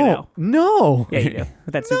Sheldon though, no. right now. No. Yeah, you do.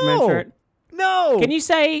 With that Superman No. shirt. No. Can you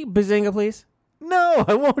say Bazinga, please? No,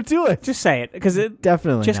 I won't do it. Just say it because it.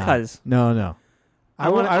 Definitely Just not. 'cause. No.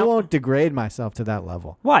 I won't degrade myself to that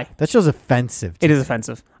level. Why? That show's offensive. It is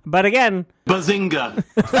offensive. But again, Bazinga.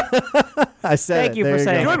 I said Thank it. you There for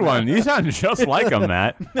saying go. Good one. You sound just like him,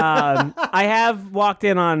 Matt. I have walked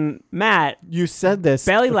in on Matt You said this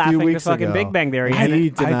belly a few laughing to weeks fucking ago. Big Bang Theory. And and he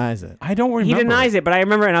denies it. I don't remember. he denies it, but I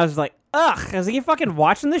remember, and I was like, ugh. I was like, you fucking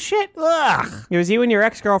watching this shit? Ugh. It was you and your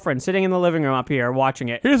ex-girlfriend sitting in the living room up here watching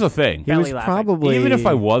it. Here's the thing. He belly was laughing. probably Even if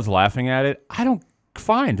I was laughing at it, I don't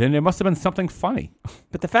find, and it must have been something funny.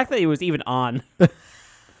 But the fact that he was even on. And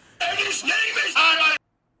his name is...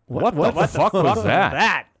 What the fuck was that?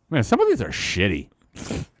 That. Man, some of these are shitty.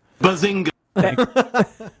 Bazinga.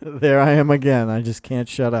 there I am again. I just can't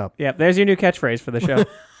shut up. Yep, there's your new catchphrase for the show.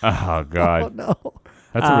 Oh, God. No.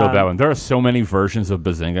 That's a real bad one. There are so many versions of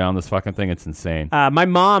Bazinga on this fucking thing. It's insane. My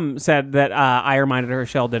mom said that I reminded her of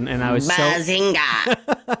Sheldon, and I was Bazinga.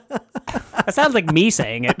 That sounds like me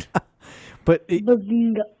saying it. But Okay,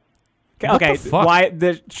 the fuck? why?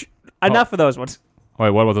 Enough of those ones. Wait,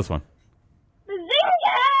 what about this one?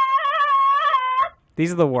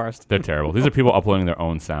 These are the worst. They're terrible. These are people uploading their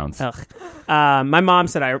own sounds. Ugh. My mom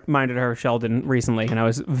said I reminded her of Sheldon recently, and I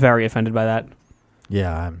was very offended by that.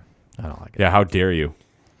 yeah, I don't like it. Yeah, how dare you?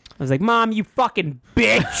 I was like, Mom, you fucking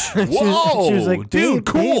bitch. She was like, dude,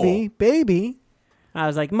 cool. baby. I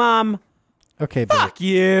was like, Mom, Okay, baby. fuck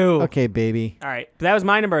you. Okay, baby. All right, but that was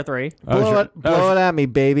my number 3. Blow it at me,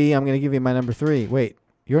 baby. I'm gonna give you my number 3. Wait,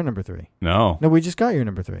 your number 3. No. No, we just got your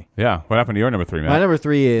number 3. Yeah. What happened to your number 3, My man? number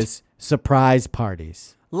 3 is surprise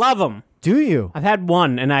parties. Love them. Do you? I've had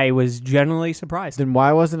one, and I was genuinely surprised Then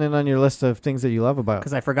why wasn't it on your list of things that you love about?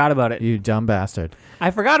 because I forgot about it. You dumb bastard.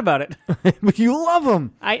 I forgot about it. But you love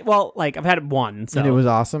them. I've had one, so And it was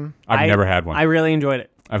awesome. I've never had one. I really enjoyed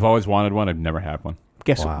it. I've always wanted one. I've never had one.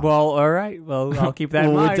 Guess Wow. well, all right. Well, I'll keep that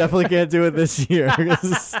in Well, we mind. definitely can't do it this year.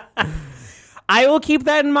 I will keep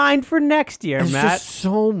that in mind for next year, There's Matt. just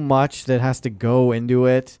so much that has to go into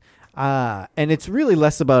it. And it's really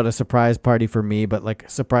less about a surprise party for me, but like a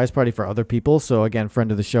surprise party for other people. So again, friend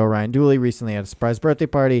of the show, Ryan Dooley, recently had a surprise birthday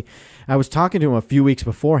party. I was talking to him a few weeks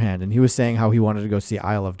beforehand, and he was saying how he wanted to go see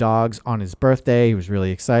Isle of Dogs on his birthday. He was really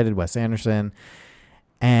excited, Wes Anderson.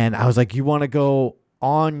 And I was like, you want to go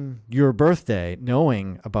on your birthday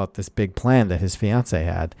knowing about this big plan that his fiance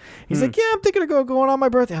had? He's like, yeah, I'm thinking of going on my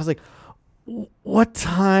birthday. I was like, what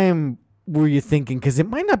time were you thinking? Because it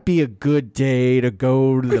might not be a good day to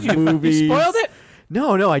go to the movies. You spoiled it?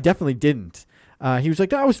 No, I definitely didn't. He was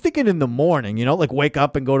like, I was thinking in the morning, like wake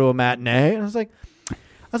up and go to a matinee. And I was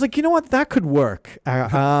like, you know what? That could work.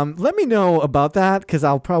 Let me know about that because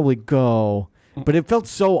I'll probably go. But it felt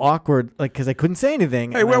so awkward, like because I couldn't say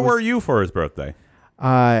anything. Hey, where were you for his birthday?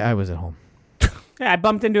 I was at home. Yeah, I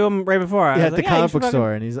bumped into him right before. I Yeah, was at the like, you comic should book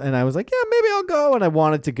fucking- store, and I was like, yeah, maybe I'll go. And I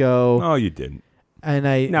wanted to go. Oh, you didn't.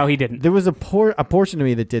 And No, he didn't. There was a portion of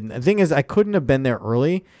me that didn't. The thing is, I couldn't have been there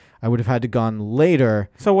early. I would have had to gone later.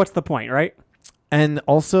 So what's the point, right? And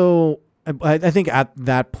also, I think at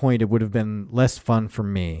that point, it would have been less fun for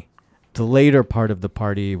me. The later part of the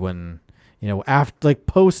party when, after like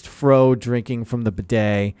post Fro drinking from the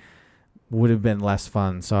bidet would have been less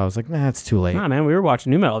fun. So I was like, nah, it's too late. Nah, man, we were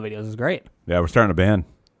watching new metal videos. It was great. Yeah, we're starting a band.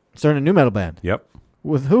 Starting a new metal band. Yep.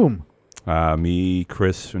 With whom? Me,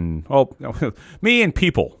 Chris, and me and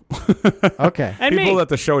people. Okay. And People me. that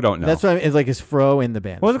the show don't know. That's what I mean. It's like, is Fro in the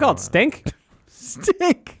band? What was it called? Stink?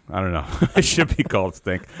 Stink. I don't know. It should be called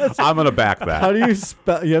Stink. I'm gonna back How that. do you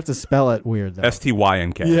spell? You have to spell it weird though.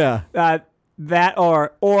 STYNK. Yeah. That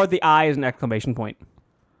or the I is an exclamation point.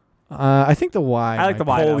 I think the Y. I like the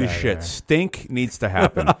might Y. be Holy better shit! there. Stink needs to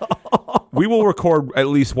happen. We will record at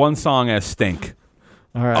least one song as Stink.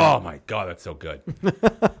 All right. Oh my god, that's so good.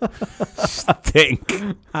 Stink.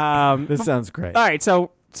 This sounds great. All right,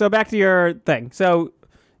 so back to your thing. So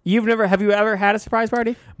have you ever had a surprise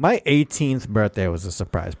party? My 18th birthday was a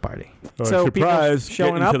surprise party. So people surprise!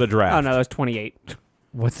 showing Getting up to the draft. Oh no, that was 28.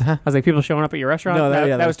 What's that? I was like, people showing up at your restaurant. No, that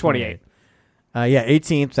that was was 28. Yeah,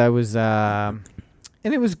 18th. I was, and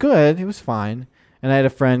it was good. It was fine. And I had a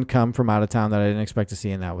friend come from out of town that I didn't expect to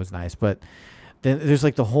see, and that was nice. But then there's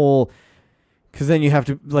like the whole, because then you have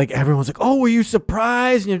to like everyone's like, "Oh, were you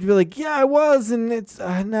surprised?" And you have to be like, "Yeah, I was." And it's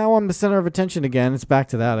now I'm the center of attention again. It's back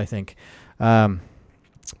to that, I think. But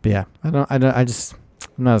yeah, I'm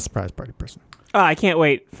not a surprise party person. Oh, I can't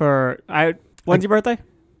wait for when's your birthday?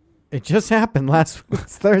 It just happened last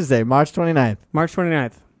Thursday, March 29th. March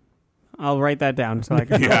 29th. I'll write that down so I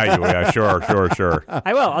can. Yeah, sure.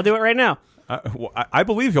 I will. I'll do it right now. I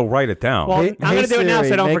believe you'll write it down. Well, I'm gonna do it now so I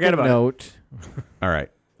Siri, don't make forget a about it. note. All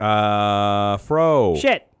right. Fro.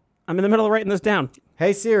 Shit. I'm in the middle of writing this down.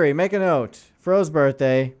 Hey Siri, make a note. Fro's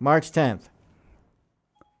birthday, March 10th.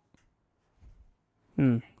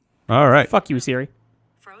 All right. Fuck you, Siri.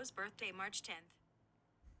 Fro's birthday, March 10th.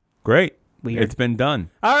 Great. Weird. It's been done.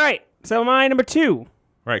 All right. So my number 2.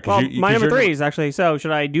 Right. 'cause Well, you- my 'cause number you're 3 is actually. So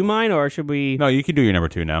should I do mine or should we? No, you can do your number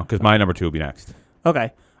 2 now because my number 2 will be next.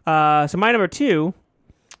 Okay. So my number 2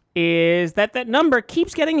 is that number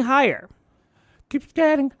keeps getting higher. Keeps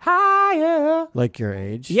getting higher. Like your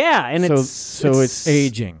age. Yeah, and so it's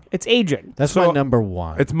aging. It's aging. That's So- my number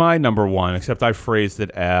 1. It's my number 1, except I phrased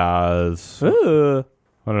it as. Ooh.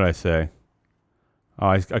 What did I say? Oh,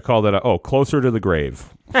 I called it closer to the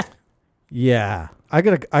grave. Yeah, I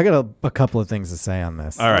got a couple of things to say on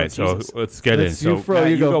this. All right, so Jesus. let's get in. Let's- So you, Fro, Matt,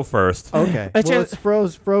 you you go. go first. Okay. It's well, just-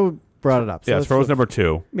 it's Fro brought it up. So Yeah, let's Fro's flip- number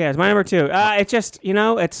 2. Yeah, it's my number 2. It's just,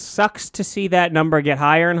 it sucks to see that number get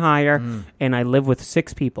higher and higher, and I live with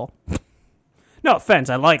 6 people. No offense,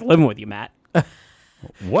 I like living with you, Matt.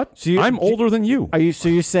 What? So you- I'm older than you. Are you? So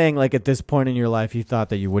you're saying like at this point in your life you thought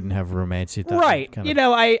that you wouldn't have roommates? You thought Right. kind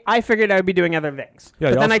of- I figured I would be doing other things. Yeah, but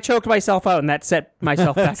you then also- I choked myself out, and that set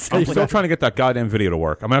myself back. I'm still trying to get that goddamn video to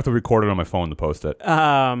work. I'm going to have to record it on my phone to post it.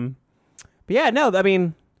 But yeah, no, I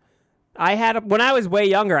mean, when I was way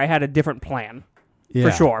younger, I had a different plan. Yeah.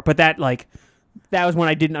 For sure. But that was when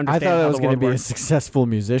I didn't I understand thought I how was the going to world be a works. successful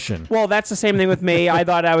musician. Well, that's the same thing with me. I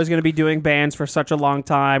thought I was going to be doing bands for such a long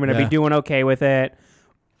time and I'd Yeah. be doing okay with it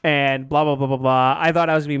and blah, blah, blah, blah, blah. I thought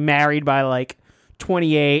I was going to be married by like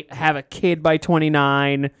 28, have a kid by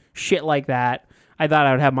 29, shit like that. I thought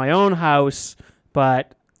I would have my own house,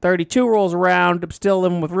 but 32 rolls around. I'm still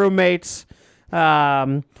living with roommates.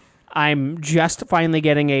 I'm just finally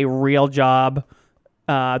getting a real job,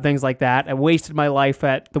 things like that. I wasted my life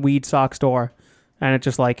at the weed sock store. And it's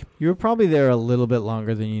just like You were probably there a little bit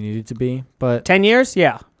longer than you needed to be, but 10 years?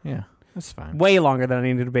 Yeah. yeah, that's fine. Way longer than I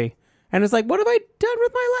needed to be. And it's like, what have I done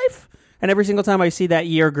with my life? And every single time I see that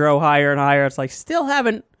year grow higher and higher, it's like,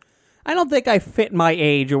 I don't think I fit my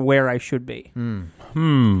age or where I should be.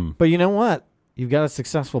 But you know what? You've got a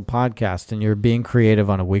successful podcast, and you're being creative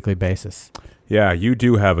on a weekly basis. Yeah, you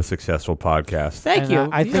do have a successful podcast. Thank And you.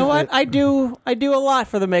 I You think know what? that- I do a lot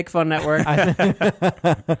for the Make Fun Network.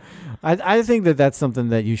 I think that's something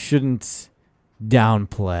that you shouldn't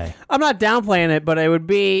downplay. I'm not downplaying it, but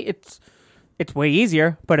it's way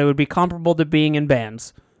easier, but it would be comparable to being in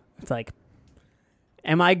bands. It's like,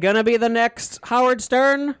 am I gonna be the next Howard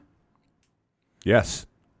Stern? Yes.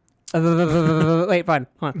 Wait, fine.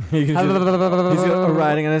 Hold on. He's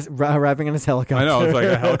arriving on his helicopter. I know. It's like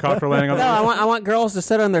a helicopter landing on No, I want girls to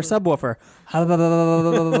sit on their subwoofer.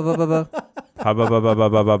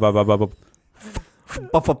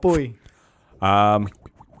 Buffaboy.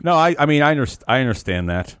 No, I mean, I understand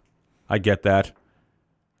that. I get that.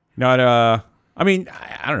 Not, I mean,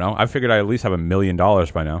 I don't know. I figured I at least have $1 million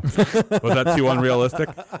by now. Was that too unrealistic?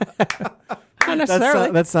 Not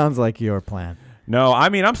necessarily. That sounds like your plan. No, I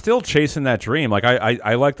mean, I'm still chasing that dream. Like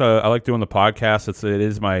I like doing the podcast.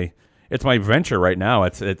 It's my venture right now.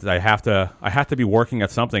 I have to be working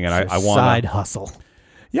at something, and I want side hustle.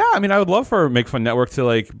 Yeah, I mean, I would love for Make Fun Network to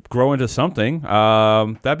like grow into something.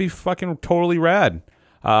 That'd be fucking totally rad.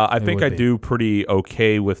 I think would I be. do pretty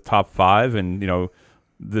okay with top 5, and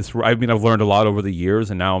this. I mean, I've learned a lot over the years,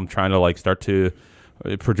 and now I'm trying to like start to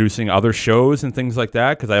producing other shows and things like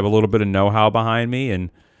that because I have a little bit of know-how behind me and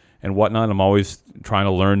whatnot. I'm always trying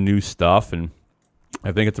to learn new stuff, and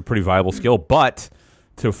I think it's a pretty viable skill. But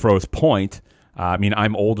to Fro's point, I mean,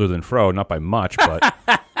 I'm older than Fro, not by much, but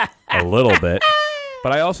a little bit.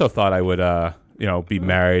 But I also thought I would, be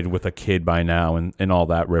married with a kid by now and all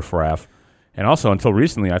that riffraff. And also, until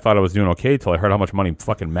recently, I thought I was doing okay until I heard how much money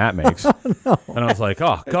fucking Matt makes. And I was like,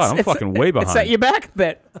 oh, God, I'm fucking way It behind. set you back a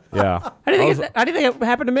bit. Yeah. How do you think it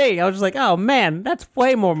happened to me? I was just like, oh man, that's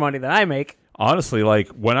way more money than I make. Honestly, like,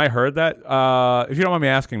 when I heard that, if you don't mind me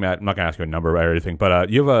asking, Matt, I'm not going to ask you a number or anything, but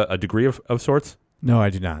you have a degree of sorts? No, I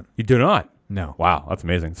do not. You do not? No. Wow, that's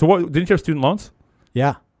amazing. So what? Didn't you have student loans?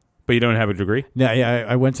 Yeah. But you don't have a degree? Yeah.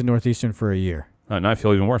 I went to Northeastern for a year. Now I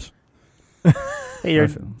feel even worse. You're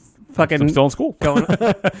I'm fucking still in school. going.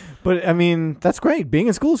 But I mean, that's great. Being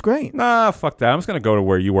in school is great. Nah, fuck that. I'm just going to go to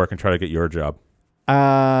where you work and try to get your job.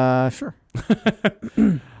 Sure.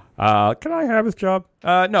 Can I have his job?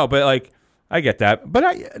 No, but like, I get that. But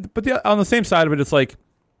on the same side of it, it's like,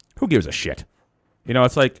 who gives a shit?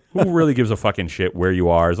 It's like, who really gives a fucking shit where you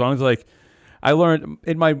are? As long as like, I learned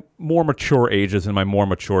in my more mature ages, in my more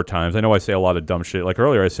mature times. I know I say a lot of dumb shit. Like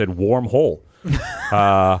earlier, I said warm hole.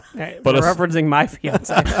 But referencing my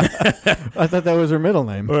fiance. I thought that was her middle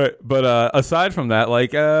name. But aside from that,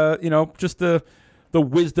 like, just the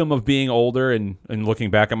wisdom of being older and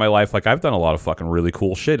looking back at my life, like I've done a lot of fucking really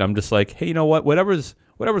cool shit. I'm just like, hey, you know what? Whatever's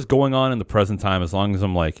going on in the present time, as long as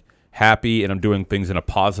I'm like happy and I'm doing things in a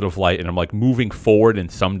positive light and I'm like moving forward in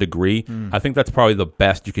some degree, I think that's probably the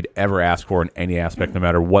best you could ever ask for in any aspect, no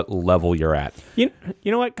matter what level you're at. You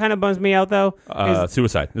know what kind of bums me out though?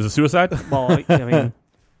 Suicide. Is it suicide? Well, I mean,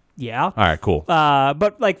 yeah. All right, cool.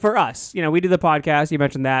 But like for us, we do the podcast. You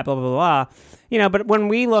mentioned that, blah blah blah. But when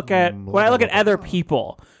we look at when I look at other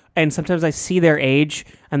people, and sometimes I see their age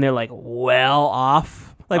and they're like well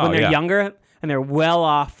off, like when they're younger and they're well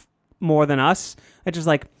off more than us. It's just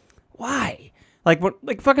like, why? Like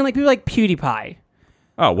fucking like people like PewDiePie.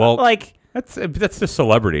 Oh well, like that's just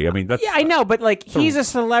celebrity. I mean, that's I know, but like he's a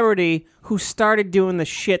celebrity who started doing the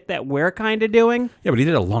shit that we're kind of doing. Yeah, but he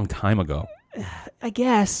did it a long time ago. I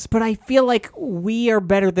guess, but I feel like we are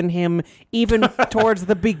better than him even towards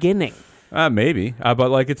the beginning. Maybe, but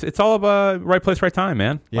like it's all about right place, right time,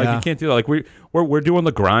 man. Yeah. Like you can't do that. Like we're doing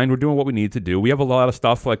the grind. We're doing what we need to do. We have a lot of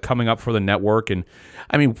stuff like coming up for the network, and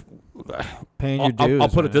I mean, Paying your dues. I'll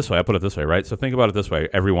put it this way. I'll put it this way, right? So think about it this way,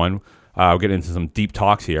 everyone. I'll get into some deep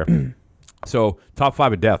talks here. So top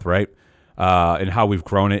 5 of death, right? And how we've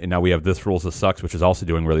grown it, and now we have This Rules, This Sucks, which is also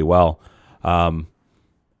doing really well.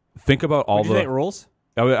 Think about all Would you say it rules?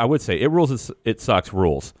 I would say it rules. It sucks.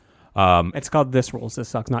 Rules. It's called This Rules, This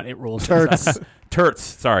Sucks, not It Rules. Turts.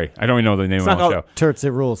 Sorry, I don't even know the name of the show. Turts,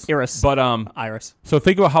 it rules. Iris. But Iris. So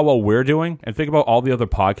think about how well we're doing, and think about all the other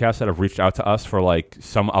podcasts that have reached out to us for like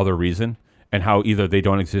some other reason, and how either they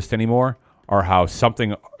don't exist anymore, or how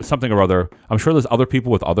something or other. I'm sure there's other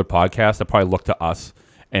people with other podcasts that probably look to us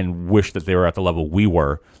and wish that they were at the level we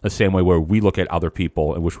were, the same way where we look at other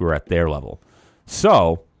people and wish we were at their level.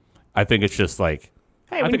 So I think it's just like,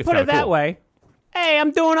 Hey, when you put it that way, hey,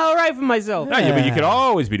 I'm doing all right for myself. Yeah, but you could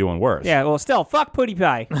always be doing worse. Yeah, well, still, fuck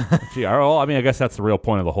PewDiePie. Gee, well, I mean, I guess that's the real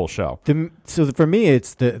point of the whole show. So for me,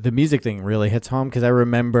 it's the music thing really hits home because I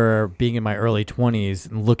remember being in my early 20s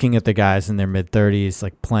and looking at the guys in their mid 30s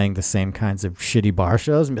like playing the same kinds of shitty bar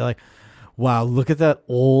shows and be like, wow, look at that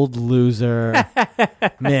old loser.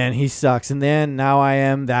 Man, he sucks. And then now I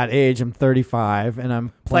am that age. I'm 35 and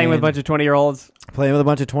I'm Playing with a bunch of 20-year-olds. Playing with a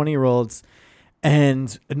bunch of 20-year-olds.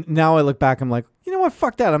 And now I look back, I'm like, you know what?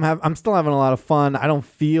 Fuck that. I'm still having a lot of fun. I don't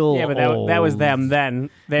feel Yeah, but old. that was them then.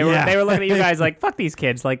 They were looking at you guys like, fuck these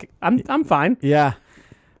kids. Like, I'm fine. Yeah.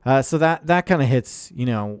 So that kind of hits, you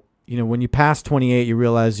know, when you pass 28, you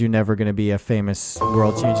realize you're never going to be a famous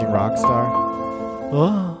world-changing rock star.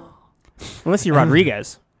 Oh. Unless you're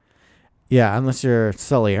Rodriguez. Yeah, unless you're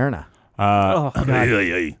Sully Erna. Oh, God. That's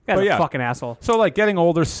a yeah. fucking asshole. So, like, getting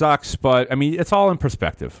older sucks, but, I mean, it's all in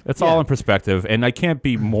perspective. It's all in perspective, and I can't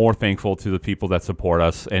be more thankful to the people that support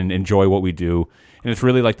us and enjoy what we do, and it's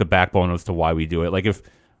really, like, the backbone as to why we do it. Like, if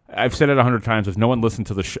I've said it 100 times, if no one listened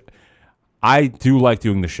to the show, I do like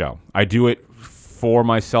doing the show. I do it for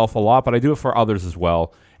myself a lot, but I do it for others as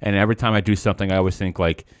well, and every time I do something, I always think,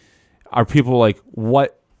 like, are people, like,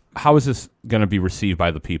 how is this going to be received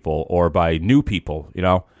by the people or by new people, you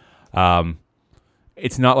know?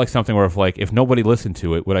 It's not like something where if nobody listened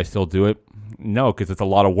to it, would I still do it? No, because it's a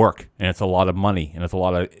lot of work and it's a lot of money and it's a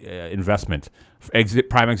lot of investment.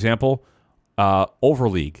 Prime example,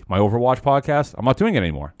 Overleague, my Overwatch podcast. I'm not doing it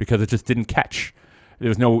anymore because it just didn't catch.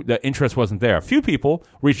 The interest wasn't there. A few people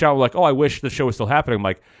reached out like, oh, I wish the show was still happening. I'm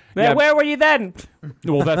like, yeah, Where were you then?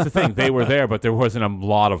 Well, that's the thing. They were there, but there wasn't a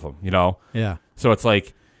lot of them, you know? Yeah. So it's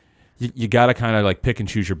like, you got to kind of like pick and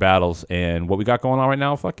choose your battles, and what we got going on right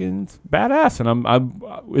now, fucking badass,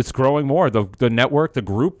 and it's growing more. The network, the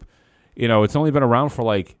group, it's only been around for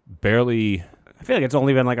like barely. I feel like it's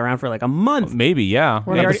only been like around for like a month. Maybe, yeah.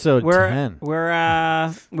 We're on episode 10.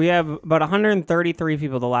 We have about 133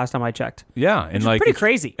 people the last time I checked. Yeah, and like pretty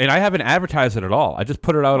crazy. And I haven't advertised it at all. I just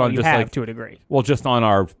put it out on just like to a degree. Well, just on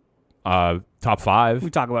our top 5. We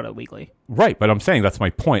talk about it weekly, right? But I'm saying that's my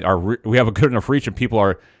point. We have a good enough reach,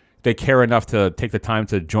 and they care enough to take the time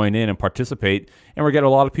to join in and participate, and we're getting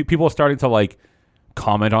a lot of people are starting to like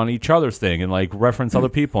comment on each other's thing and like reference other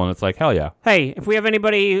people, and it's like, hell yeah. Hey, if we have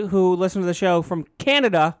anybody who listens to the show from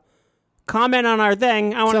Canada, comment on our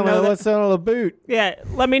thing. I want to know what's on the boot. Yeah,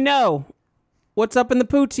 let me know what's up in the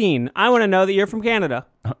poutine. I want to know that you're from Canada.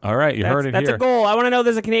 All right, you heard it here. That's a goal. I want to know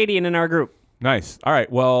there's a Canadian in our group. Nice. All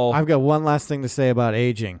right, well, I've got one last thing to say about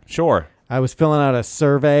aging. Sure. I was filling out a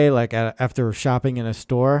survey after shopping in a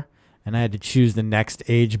store, and I had to choose the next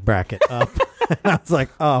age bracket up. I was like,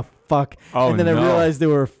 oh, fuck. Oh, and then I realized there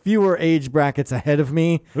were fewer age brackets ahead of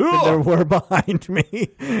me than there were behind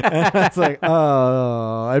me. And I was like,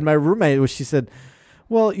 oh. And my roommate, she said,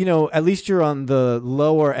 well, at least you're on the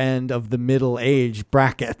lower end of the middle age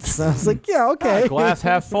brackets. I was like, yeah, okay. Glass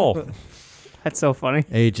half full. That's so funny.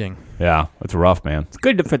 Aging. Yeah, it's rough, man. It's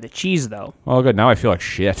good for the cheese, though. Oh, good. Now I feel like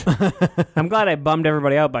shit. I'm glad I bummed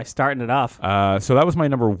everybody out by starting it off. So that was my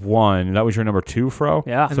number 1. That was your number 2, Fro?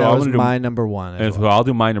 Yeah. And So that I'm was gonna do- my number 1. as So well. I'll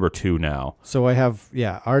do my number 2 now. So I have,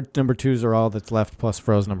 our number 2s are all that's left plus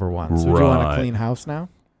Fro's number 1. So do you want Right. a clean house now?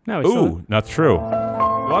 No, it's still- Ooh, that's true.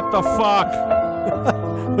 What the fuck?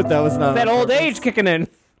 But that was not that old age kicking in.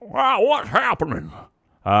 Wow, what's happening?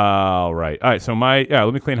 All right. So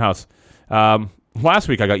let me clean house. Last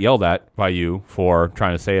week I got yelled at by you for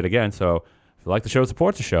trying to say it again. So if you like the show,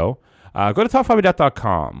 supports the show, go to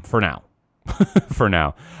top5death.com for now. For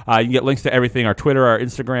now. You can get links to everything, our Twitter, our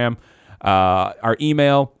Instagram, our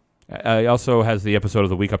email. It also has the episode of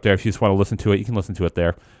the week up there. If you just want to listen to it, you can listen to it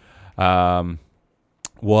there.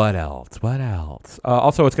 What else?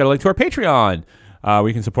 Also, it's got a link to our Patreon. Where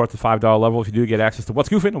you can support the $5 level if you do get access to What's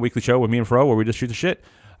Goofing, a weekly show with me and Fro where we just shoot the shit.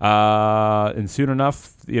 And soon enough,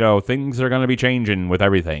 things are going to be changing with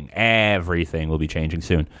everything. Everything will be changing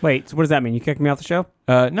soon. Wait, so what does that mean? You kicked me off the show?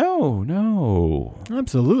 No.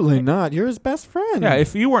 Absolutely not. You're his best friend. Yeah,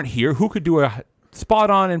 if you weren't here, who could do a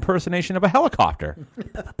spot-on impersonation of a helicopter?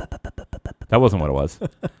 That wasn't what it was.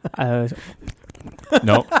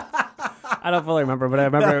 Nope. I don't fully remember, but I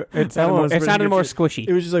remember it sounded more squishy.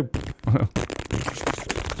 It was just like,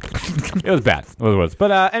 It was bad. It was.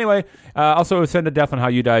 But anyway, also send a death on how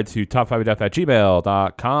you died to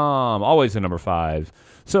top5death@gmail.com. Always the number 5.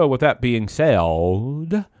 So with that being said,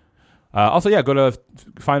 also, go to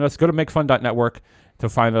find us. Go to makefun.network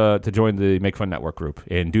to join the Make Fun Network group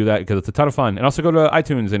and do that because it's a ton of fun. And also go to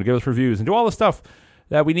iTunes and give us reviews and do all the stuff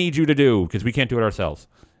that we need you to do because we can't do it ourselves.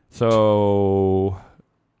 So,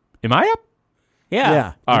 am I up?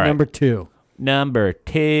 Yeah. All right. number 2. Number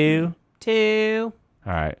 2. 2.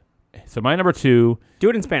 All right. So my number 2. Do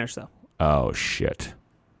it in Spanish, though. Oh, shit.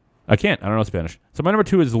 I can't. I don't know Spanish. So my number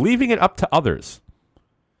 2 is leaving it up to others.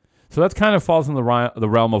 So that kind of falls in the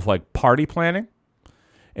realm of like party planning.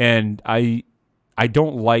 And I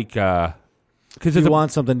don't like... because If you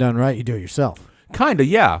want something done right, you do it yourself. Kind of,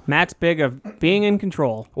 yeah. Matt's big of being in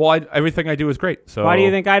control. Well, everything I do is great. So Why do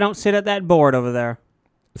you think I don't sit at that board over there?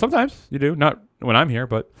 Sometimes you do. Not when I'm here,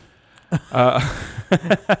 but...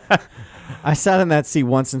 I sat in that seat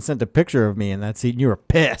once and sent a picture of me in that seat, and you were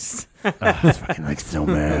pissed. fucking like so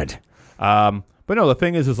mad. But no, the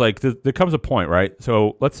thing is like there comes a point, right?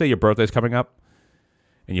 So let's say your birthday's coming up,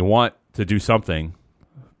 and you want to do something,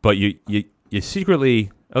 but you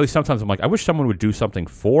secretly, at least sometimes I'm like, I wish someone would do something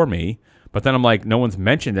for me, but then I'm like, no one's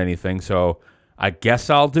mentioned anything, so I guess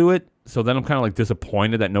I'll do it. So then I'm kind of like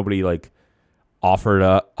disappointed that nobody like offered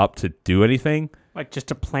up to do anything. Like just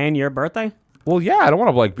to plan your birthday? Well, yeah, I don't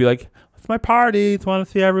want to like be like, it's my party. I want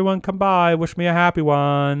to see everyone come by. Wish me a happy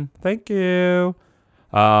one. Thank you.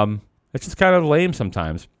 It's just kind of lame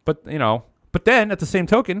sometimes. But then at the same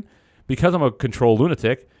token, because I'm a control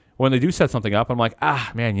lunatic, when they do set something up, I'm like,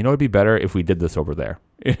 man, it'd be better if we did this over there.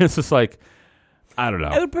 It's just like, I don't know.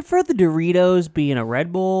 I would prefer the Doritos be in a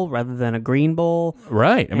Red Bull rather than a green bowl.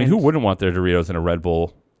 Right. I mean, who wouldn't want their Doritos in a Red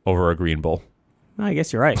Bull over a green bowl? I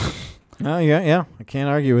guess you're right. Oh, yeah. I can't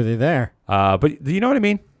argue with you there. But do you know what I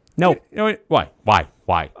mean? No. You know what? Why?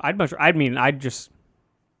 I'd just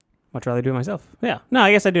much rather do it myself. Yeah. No,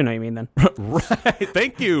 I guess I do know what you mean then. Right.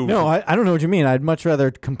 Thank you. No, I don't know what you mean. I'd much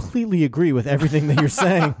rather completely agree with everything that you're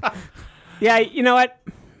saying. Yeah, you know what?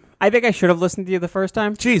 I think I should have listened to you the first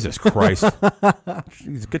time. Jesus Christ.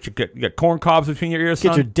 Jeez, you got corn cobs between your ears, Get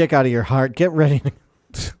son? your dick out of your heart. Get ready.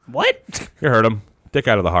 What? You heard him. Dick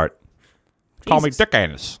out of the heart. Call me Jesus. Dick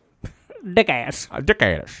Anus. Dick ass. Dick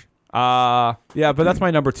Anus. Yeah, but that's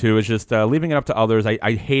my number 2. Is just leaving it up to others.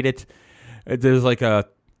 I hate it. There's like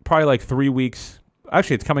probably like 3 weeks.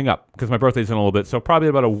 Actually, it's coming up because my birthday's in a little bit. So probably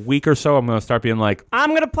about a week or so, I'm going to start being like,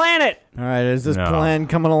 I'm going to plan it. All right, is this No. plan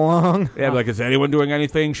coming along? yeah, like, is anyone doing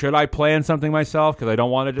anything? Should I plan something myself? Because I don't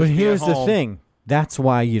want to just But be here's at the home. thing. That's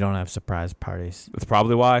why you don't have surprise parties. That's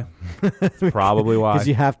probably why. That's probably why. Because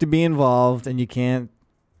you have to be involved, and you can't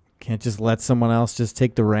just let someone else just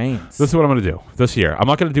take the reins. This is what I'm going to do this year. I'm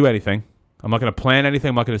not going to do anything. I'm not going to plan anything.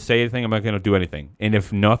 I'm not going to say anything. I'm not going to do anything. And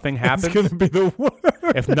if nothing happens, It's going to be the worst.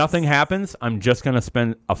 if nothing happens, I'm just going to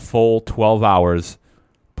spend a full 12 hours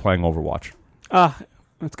playing Overwatch. It's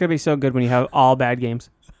going to be so good when you have all bad games.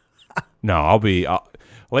 No, I'll be...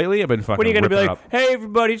 lately, I've been fucking When are you going to be ripping like, up. hey,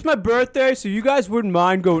 everybody, it's my birthday, so you guys wouldn't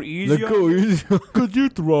mind going easy Let go. on me?" Could you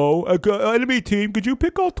throw enemy team? Could you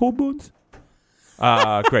pick all Torbjorns?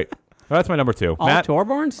 Great. Well, that's my number 2. All Matt,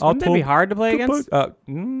 Torbjorns? all Wouldn't that be Tor- hard to play against?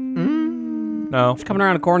 No. Just coming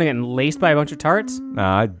around a corner getting laced by a bunch of tarts?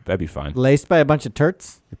 Nah, that'd be fine. Laced by a bunch of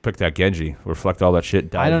turts? Pick that Genji. Reflect all that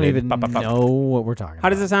shit. I don't dive in. even Pop, pop, pop. know what we're talking about. How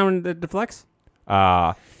does it sound when it deflects?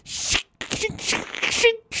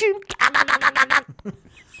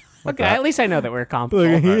 Okay, at least I know that we're Look,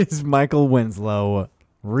 comparable. here's Michael Winslow,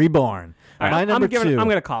 reborn. All right, My number I'm two.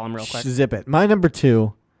 gonna call him real quick. Zip it. My number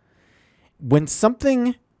two. When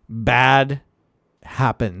something bad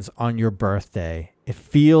happens on your birthday, it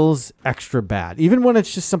feels extra bad, even when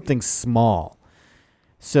it's just something small.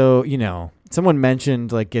 So, someone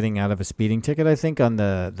mentioned like getting out of a speeding ticket, I think, on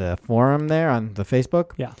the forum there on the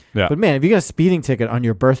Facebook. Yeah. Yeah. But man, if you got a speeding ticket on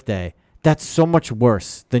your birthday, that's so much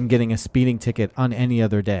worse than getting a speeding ticket on any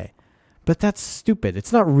other day. But that's stupid.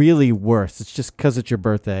 It's not really worse. It's just because it's your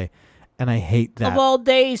birthday. And I hate that. Of all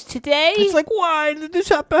days today. It's like, why did this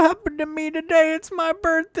happen to me today? It's my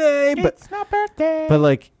birthday. It's my birthday. But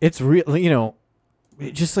like, it's real,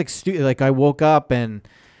 just like, like I woke up and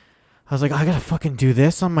I was like, I gotta fucking do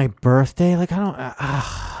this on my birthday. Like, I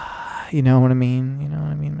don't, you know what I mean? You know what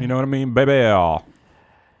I mean? You know what I mean, baby?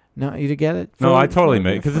 No, you get it? No, I totally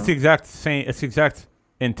made because it's the exact same. It's the exact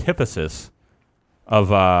antithesis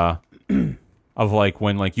of of like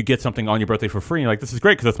when like you get something on your birthday for free. And you're like, this is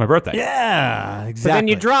great because it's my birthday. Yeah, exactly. But then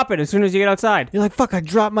you drop it as soon as you get outside. You're like, fuck! I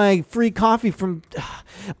dropped my free coffee from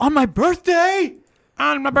on my birthday.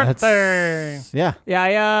 On my birthday. Yeah, Yeah,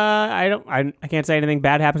 I can't say anything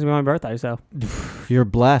bad happens to me on my birthday, so you're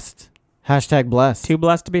blessed. Hashtag blessed. too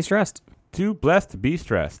blessed to be stressed. Too blessed to be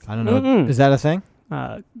stressed. I don't know. Is that a thing?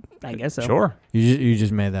 I guess so. Sure. You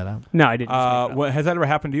just made that up. No, I didn't. just make it up. What has that ever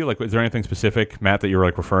happened to you? Like, is there anything specific, Matt, that you were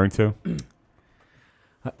like referring to?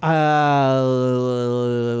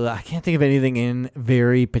 I can't think of anything in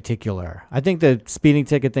very particular. I think the speeding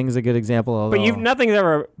ticket thing is a good example. Although But nothing's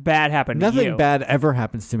ever bad happened to you. nothing bad ever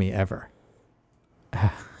happens to me ever.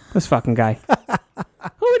 This fucking guy.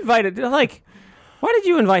 Who invited? Like, why did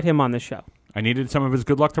you invite him on this show? I needed some of his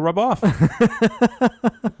good luck to rub off.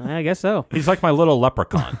 I guess so. He's like my little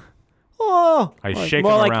leprechaun. Oh, I shake him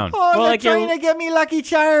more like- around. oh, Well, they're like you're- trying to get me Lucky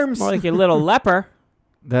Charms. More like your little leper.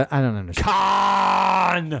 I don't understand.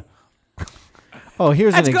 Con! Oh,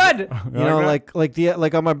 here's That's an good.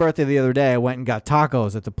 like on my birthday the other day, I went and got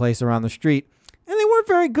tacos at the place around the street, and they weren't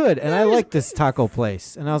very good. And I like this taco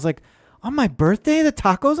place, and I was like, on my birthday, the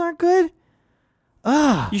tacos aren't good.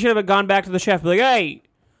 You should have gone back to the chef and be like,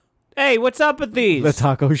 hey, what's up with these? The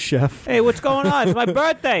taco chef. Hey, what's going on? It's my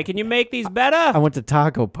birthday. Can you make these better? I went to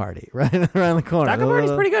Taco Party right around the corner. Taco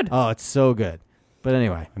Party's pretty good. Oh, it's so good. But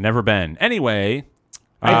anyway, Never been. Anyway,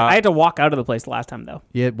 I had to walk out of the place last time, though.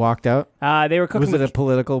 you walked out. They were cooking Was it with... a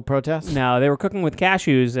political protest? No, they were cooking with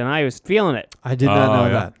cashews, and I was feeling it. I did not know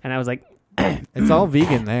yeah. that. And I was like, It's all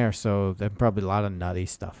vegan there, so there's probably a lot of nutty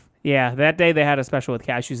stuff. yeah, that day they had a special with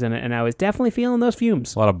cashews in it, and I was definitely feeling those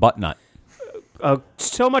fumes. a lot of butt nut.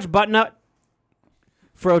 So much butternut.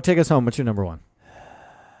 Fro, take us home. What's your number one?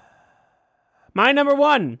 My number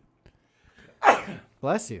one.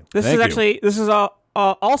 Bless you. This Thank is you. actually, this is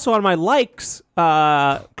also on my likes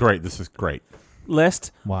Great. This is great.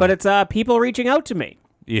 list, Why? but it's people reaching out to me.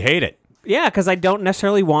 You hate it. Yeah, because I don't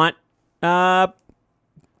necessarily want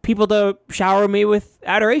people to shower me with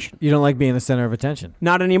adoration. You don't like being the center of attention.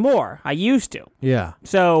 Not anymore. I used to. Yeah.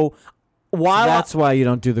 So while That's why you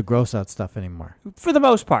don't do the gross out stuff anymore. for the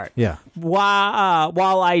most part, Yeah.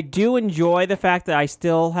 while I do enjoy the fact that I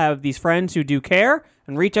still have these friends who do care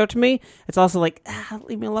and reach out to me, it's also like,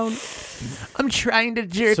 leave me alone. I'm trying to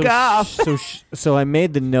jerk off. So I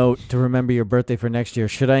made the note to remember your birthday for next year.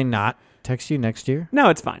 Should I not text you next year? No,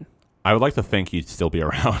 it's fine. I would like to think you'd still be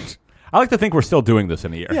around. I like to think we're still doing this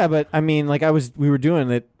in a year. Yeah, but I mean, like we were doing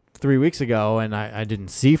it 3 weeks ago, and I didn't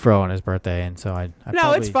see Fro on his birthday, and so I No,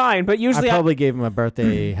 probably, it's fine. But usually, I probably gave him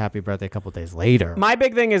a happy birthday a couple days later. my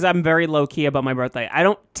big thing is I'm very low key about my birthday. I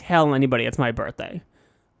don't tell anybody it's my birthday.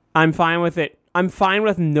 I'm fine with it. I'm fine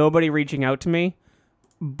with nobody reaching out to me,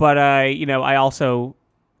 but I also,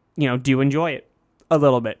 do enjoy it a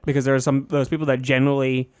little bit because there are those people that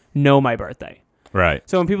generally know my birthday. Right.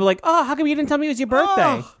 So when people are like, "Oh, how come you didn't tell me it was your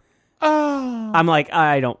birthday?" I'm like,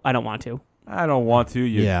 I don't want to. I don't want to,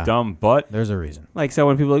 you Yeah. dumb butt. There's a reason. Like, so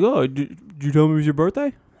when people are like, "Oh, did you tell me it was your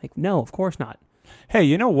birthday?" Like, no, of course not. Hey,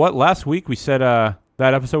 you know what? Last week we said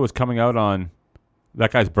that episode was coming out on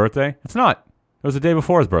that guy's birthday. It's not. It was the day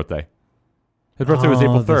before his birthday. His birthday was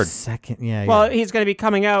April the 3rd. second, yeah. Well, he's going to be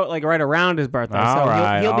coming out like right around his birthday, so All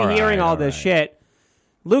right, he'll all be hearing right, all all this right. shit.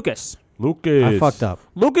 Lucas Lucas. I fucked up.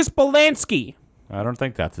 Polanski. I don't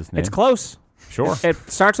think that's his name. It's close. Sure. It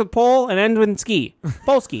starts with pole and ends with ski.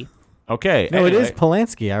 Polski. Okay. No, it anyway. is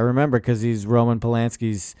Polanski. I remember because he's Roman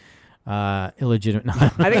Polanski's illegitimate. No.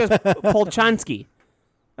 I think it was Polchansky.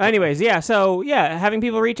 Anyways, yeah. So yeah, having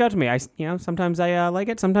people reach out to me, sometimes I like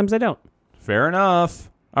it, sometimes I don't. Fair enough.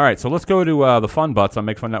 All right, so let's go to the Fun Butts on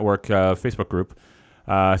Make Fun Network Facebook group.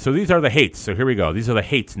 So these are the hates. So here we go. These are the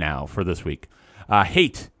hates now for this week.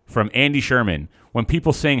 Hate from Andy Sherman. When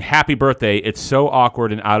people sing happy birthday, it's so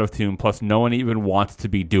awkward and out of tune, plus no one even wants to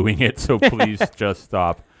be doing it, so please just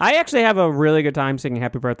stop. I actually have a really good time singing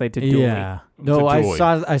happy birthday to Dooley. Yeah. No, It's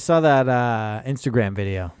a I saw that Instagram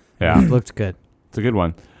video. Yeah. It looked good. It's a good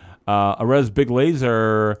one. Arez Big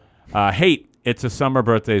Laser, hate. It's a summer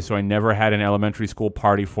birthday, so I never had an elementary school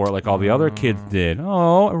party for it like all the other kids did.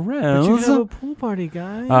 Oh, Arez. But you could have a pool party,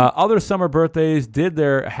 guy. Other summer birthdays did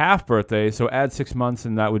their half birthday, so add 6 months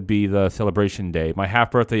and that would be the celebration day. My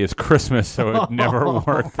half birthday is Christmas, so it never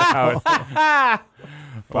worked out. Wow.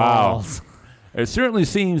 Balls. It certainly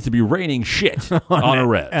seems to be raining shit on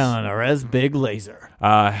Arez. On Arez Big Laser.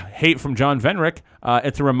 Hate from John Venrick.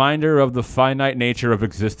 It's a reminder of the finite nature of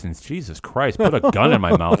existence. Jesus Christ, put a gun in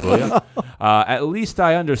my mouth, will you? At least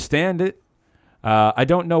I understand it. I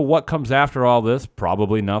don't know what comes after all this.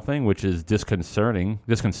 Probably nothing, which is disconcerting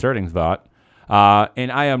thought.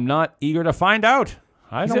 And I am not eager to find out.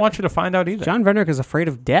 I don't want you to find out either. John Venrick is afraid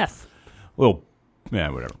of death. Well, yeah,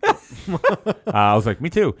 whatever. I was like, me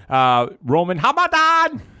too. Roman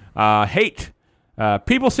Hamadan. Hate.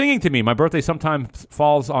 People singing to me. My birthday sometimes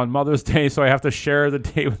falls on Mother's Day, so I have to share the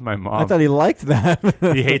day with my mom. I thought he liked that.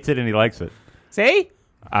 He hates it and he likes it. See?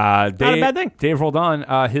 Dave, not a bad thing. Dave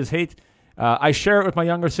Roldan, his hate. I share it with my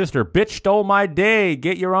younger sister. Bitch stole my day.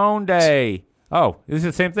 Get your own day. Oh, this is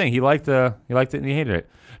the same thing. He liked it and he hated it.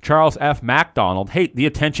 Charles F. MacDonald. Hate the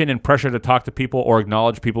attention and pressure to talk to people or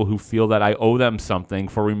acknowledge people who feel that I owe them something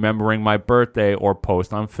for remembering my birthday or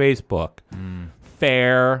post on Facebook.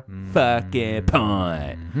 Fair fucking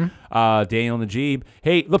point. Daniel Najib.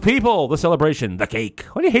 Hate the people, the celebration, the cake.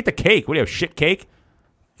 Why do you hate the cake? What do you have, shit cake?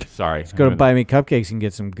 Sorry. Go to Buy Me Cupcakes and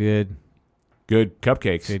get some good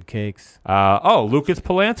cupcakes. Good cakes. Lucas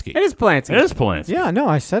Polanski. It is Polanski. It is Polanski. Yeah, no,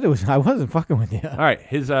 I said it was. I wasn't fucking with you. All right,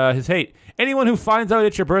 his hate. Anyone who finds out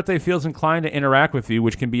it's your birthday feels inclined to interact with you,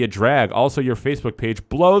 which can be a drag. Also, your Facebook page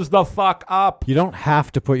blows the fuck up. You don't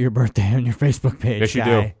have to put your birthday on your Facebook page. Yes, you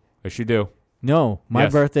guy. do. Yes, you do. No, my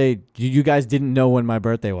Yes. birthday. You guys didn't know when my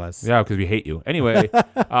birthday was. Yeah, because we hate you. Anyway,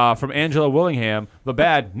 from Angela Willingham, the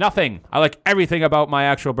bad, nothing. I like everything about my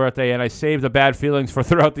actual birthday, and I save the bad feelings for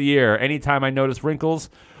throughout the year. Anytime I notice wrinkles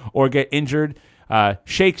or get injured,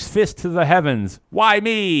 shakes fist to the heavens. Why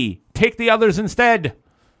me? Take the others instead.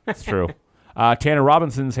 That's true. Tanner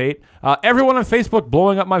Robinson's hate. Everyone on Facebook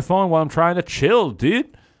blowing up my phone while I'm trying to chill,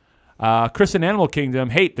 dude. Chris in Animal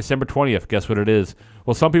Kingdom, hate December 20th. Guess what it is?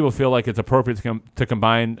 Well, some people feel like it's appropriate to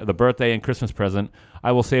combine the birthday and Christmas present.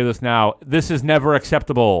 I will say this now. This is never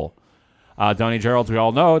acceptable. Donnie Gerald, we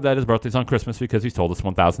all know that his birthday's on Christmas because he's told us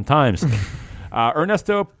 1,000 times.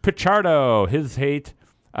 Ernesto Pichardo, his hate.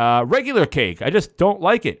 Regular cake. I just don't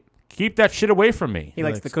like it. Keep that shit away from me. He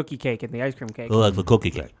likes the cookie cake and the ice cream cake. I like the cookie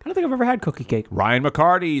cake. I don't think I've ever had cookie cake. Ryan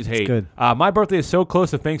McCarty's hate. good. My birthday is so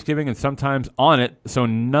close to Thanksgiving and sometimes on it, so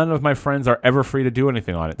none of my friends are ever free to do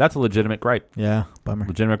anything on it. That's a legitimate gripe. Yeah, bummer.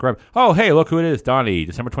 Legitimate gripe. Oh, hey, look who it is. Donnie,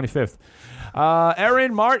 December 25th.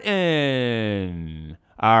 Erin Martin.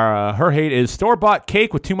 Her hate is store-bought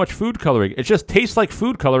cake with too much food coloring. It just tastes like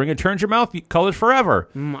food coloring and turns your mouth colors forever.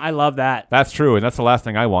 I love that. That's true, and that's the last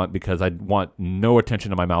thing I want because I want no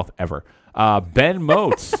attention to my mouth ever. Ben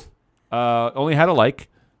Motes only had a like.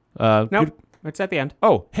 Nope. It's at the end.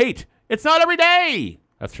 Oh, hate. It's not every day.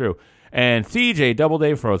 That's true. And CJ, Double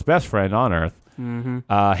Dave Fro's best friend on earth.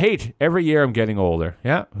 Hate. Every year I'm getting older.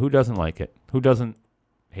 Yeah. Who doesn't like it? Who doesn't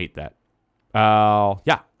hate that?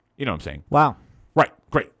 Yeah. You know what I'm saying. Wow. Right.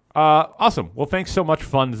 Great. Awesome. Well, thanks so much,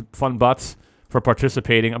 fun butts, for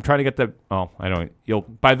participating. I'm trying to get the. Oh, I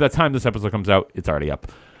don't. By the time this episode comes out, it's already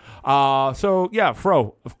up. So yeah,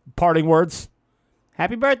 Fro, parting words.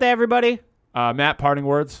 Happy birthday, everybody. Matt, parting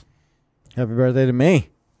words. Happy birthday to me.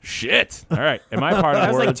 Shit. All right. And my parting That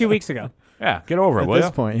was words. like 2 weeks ago. Yeah, get over it, At will this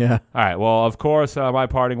ya? point, yeah. All right. Well, of course, my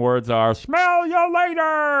parting words are smell you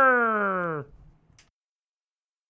later.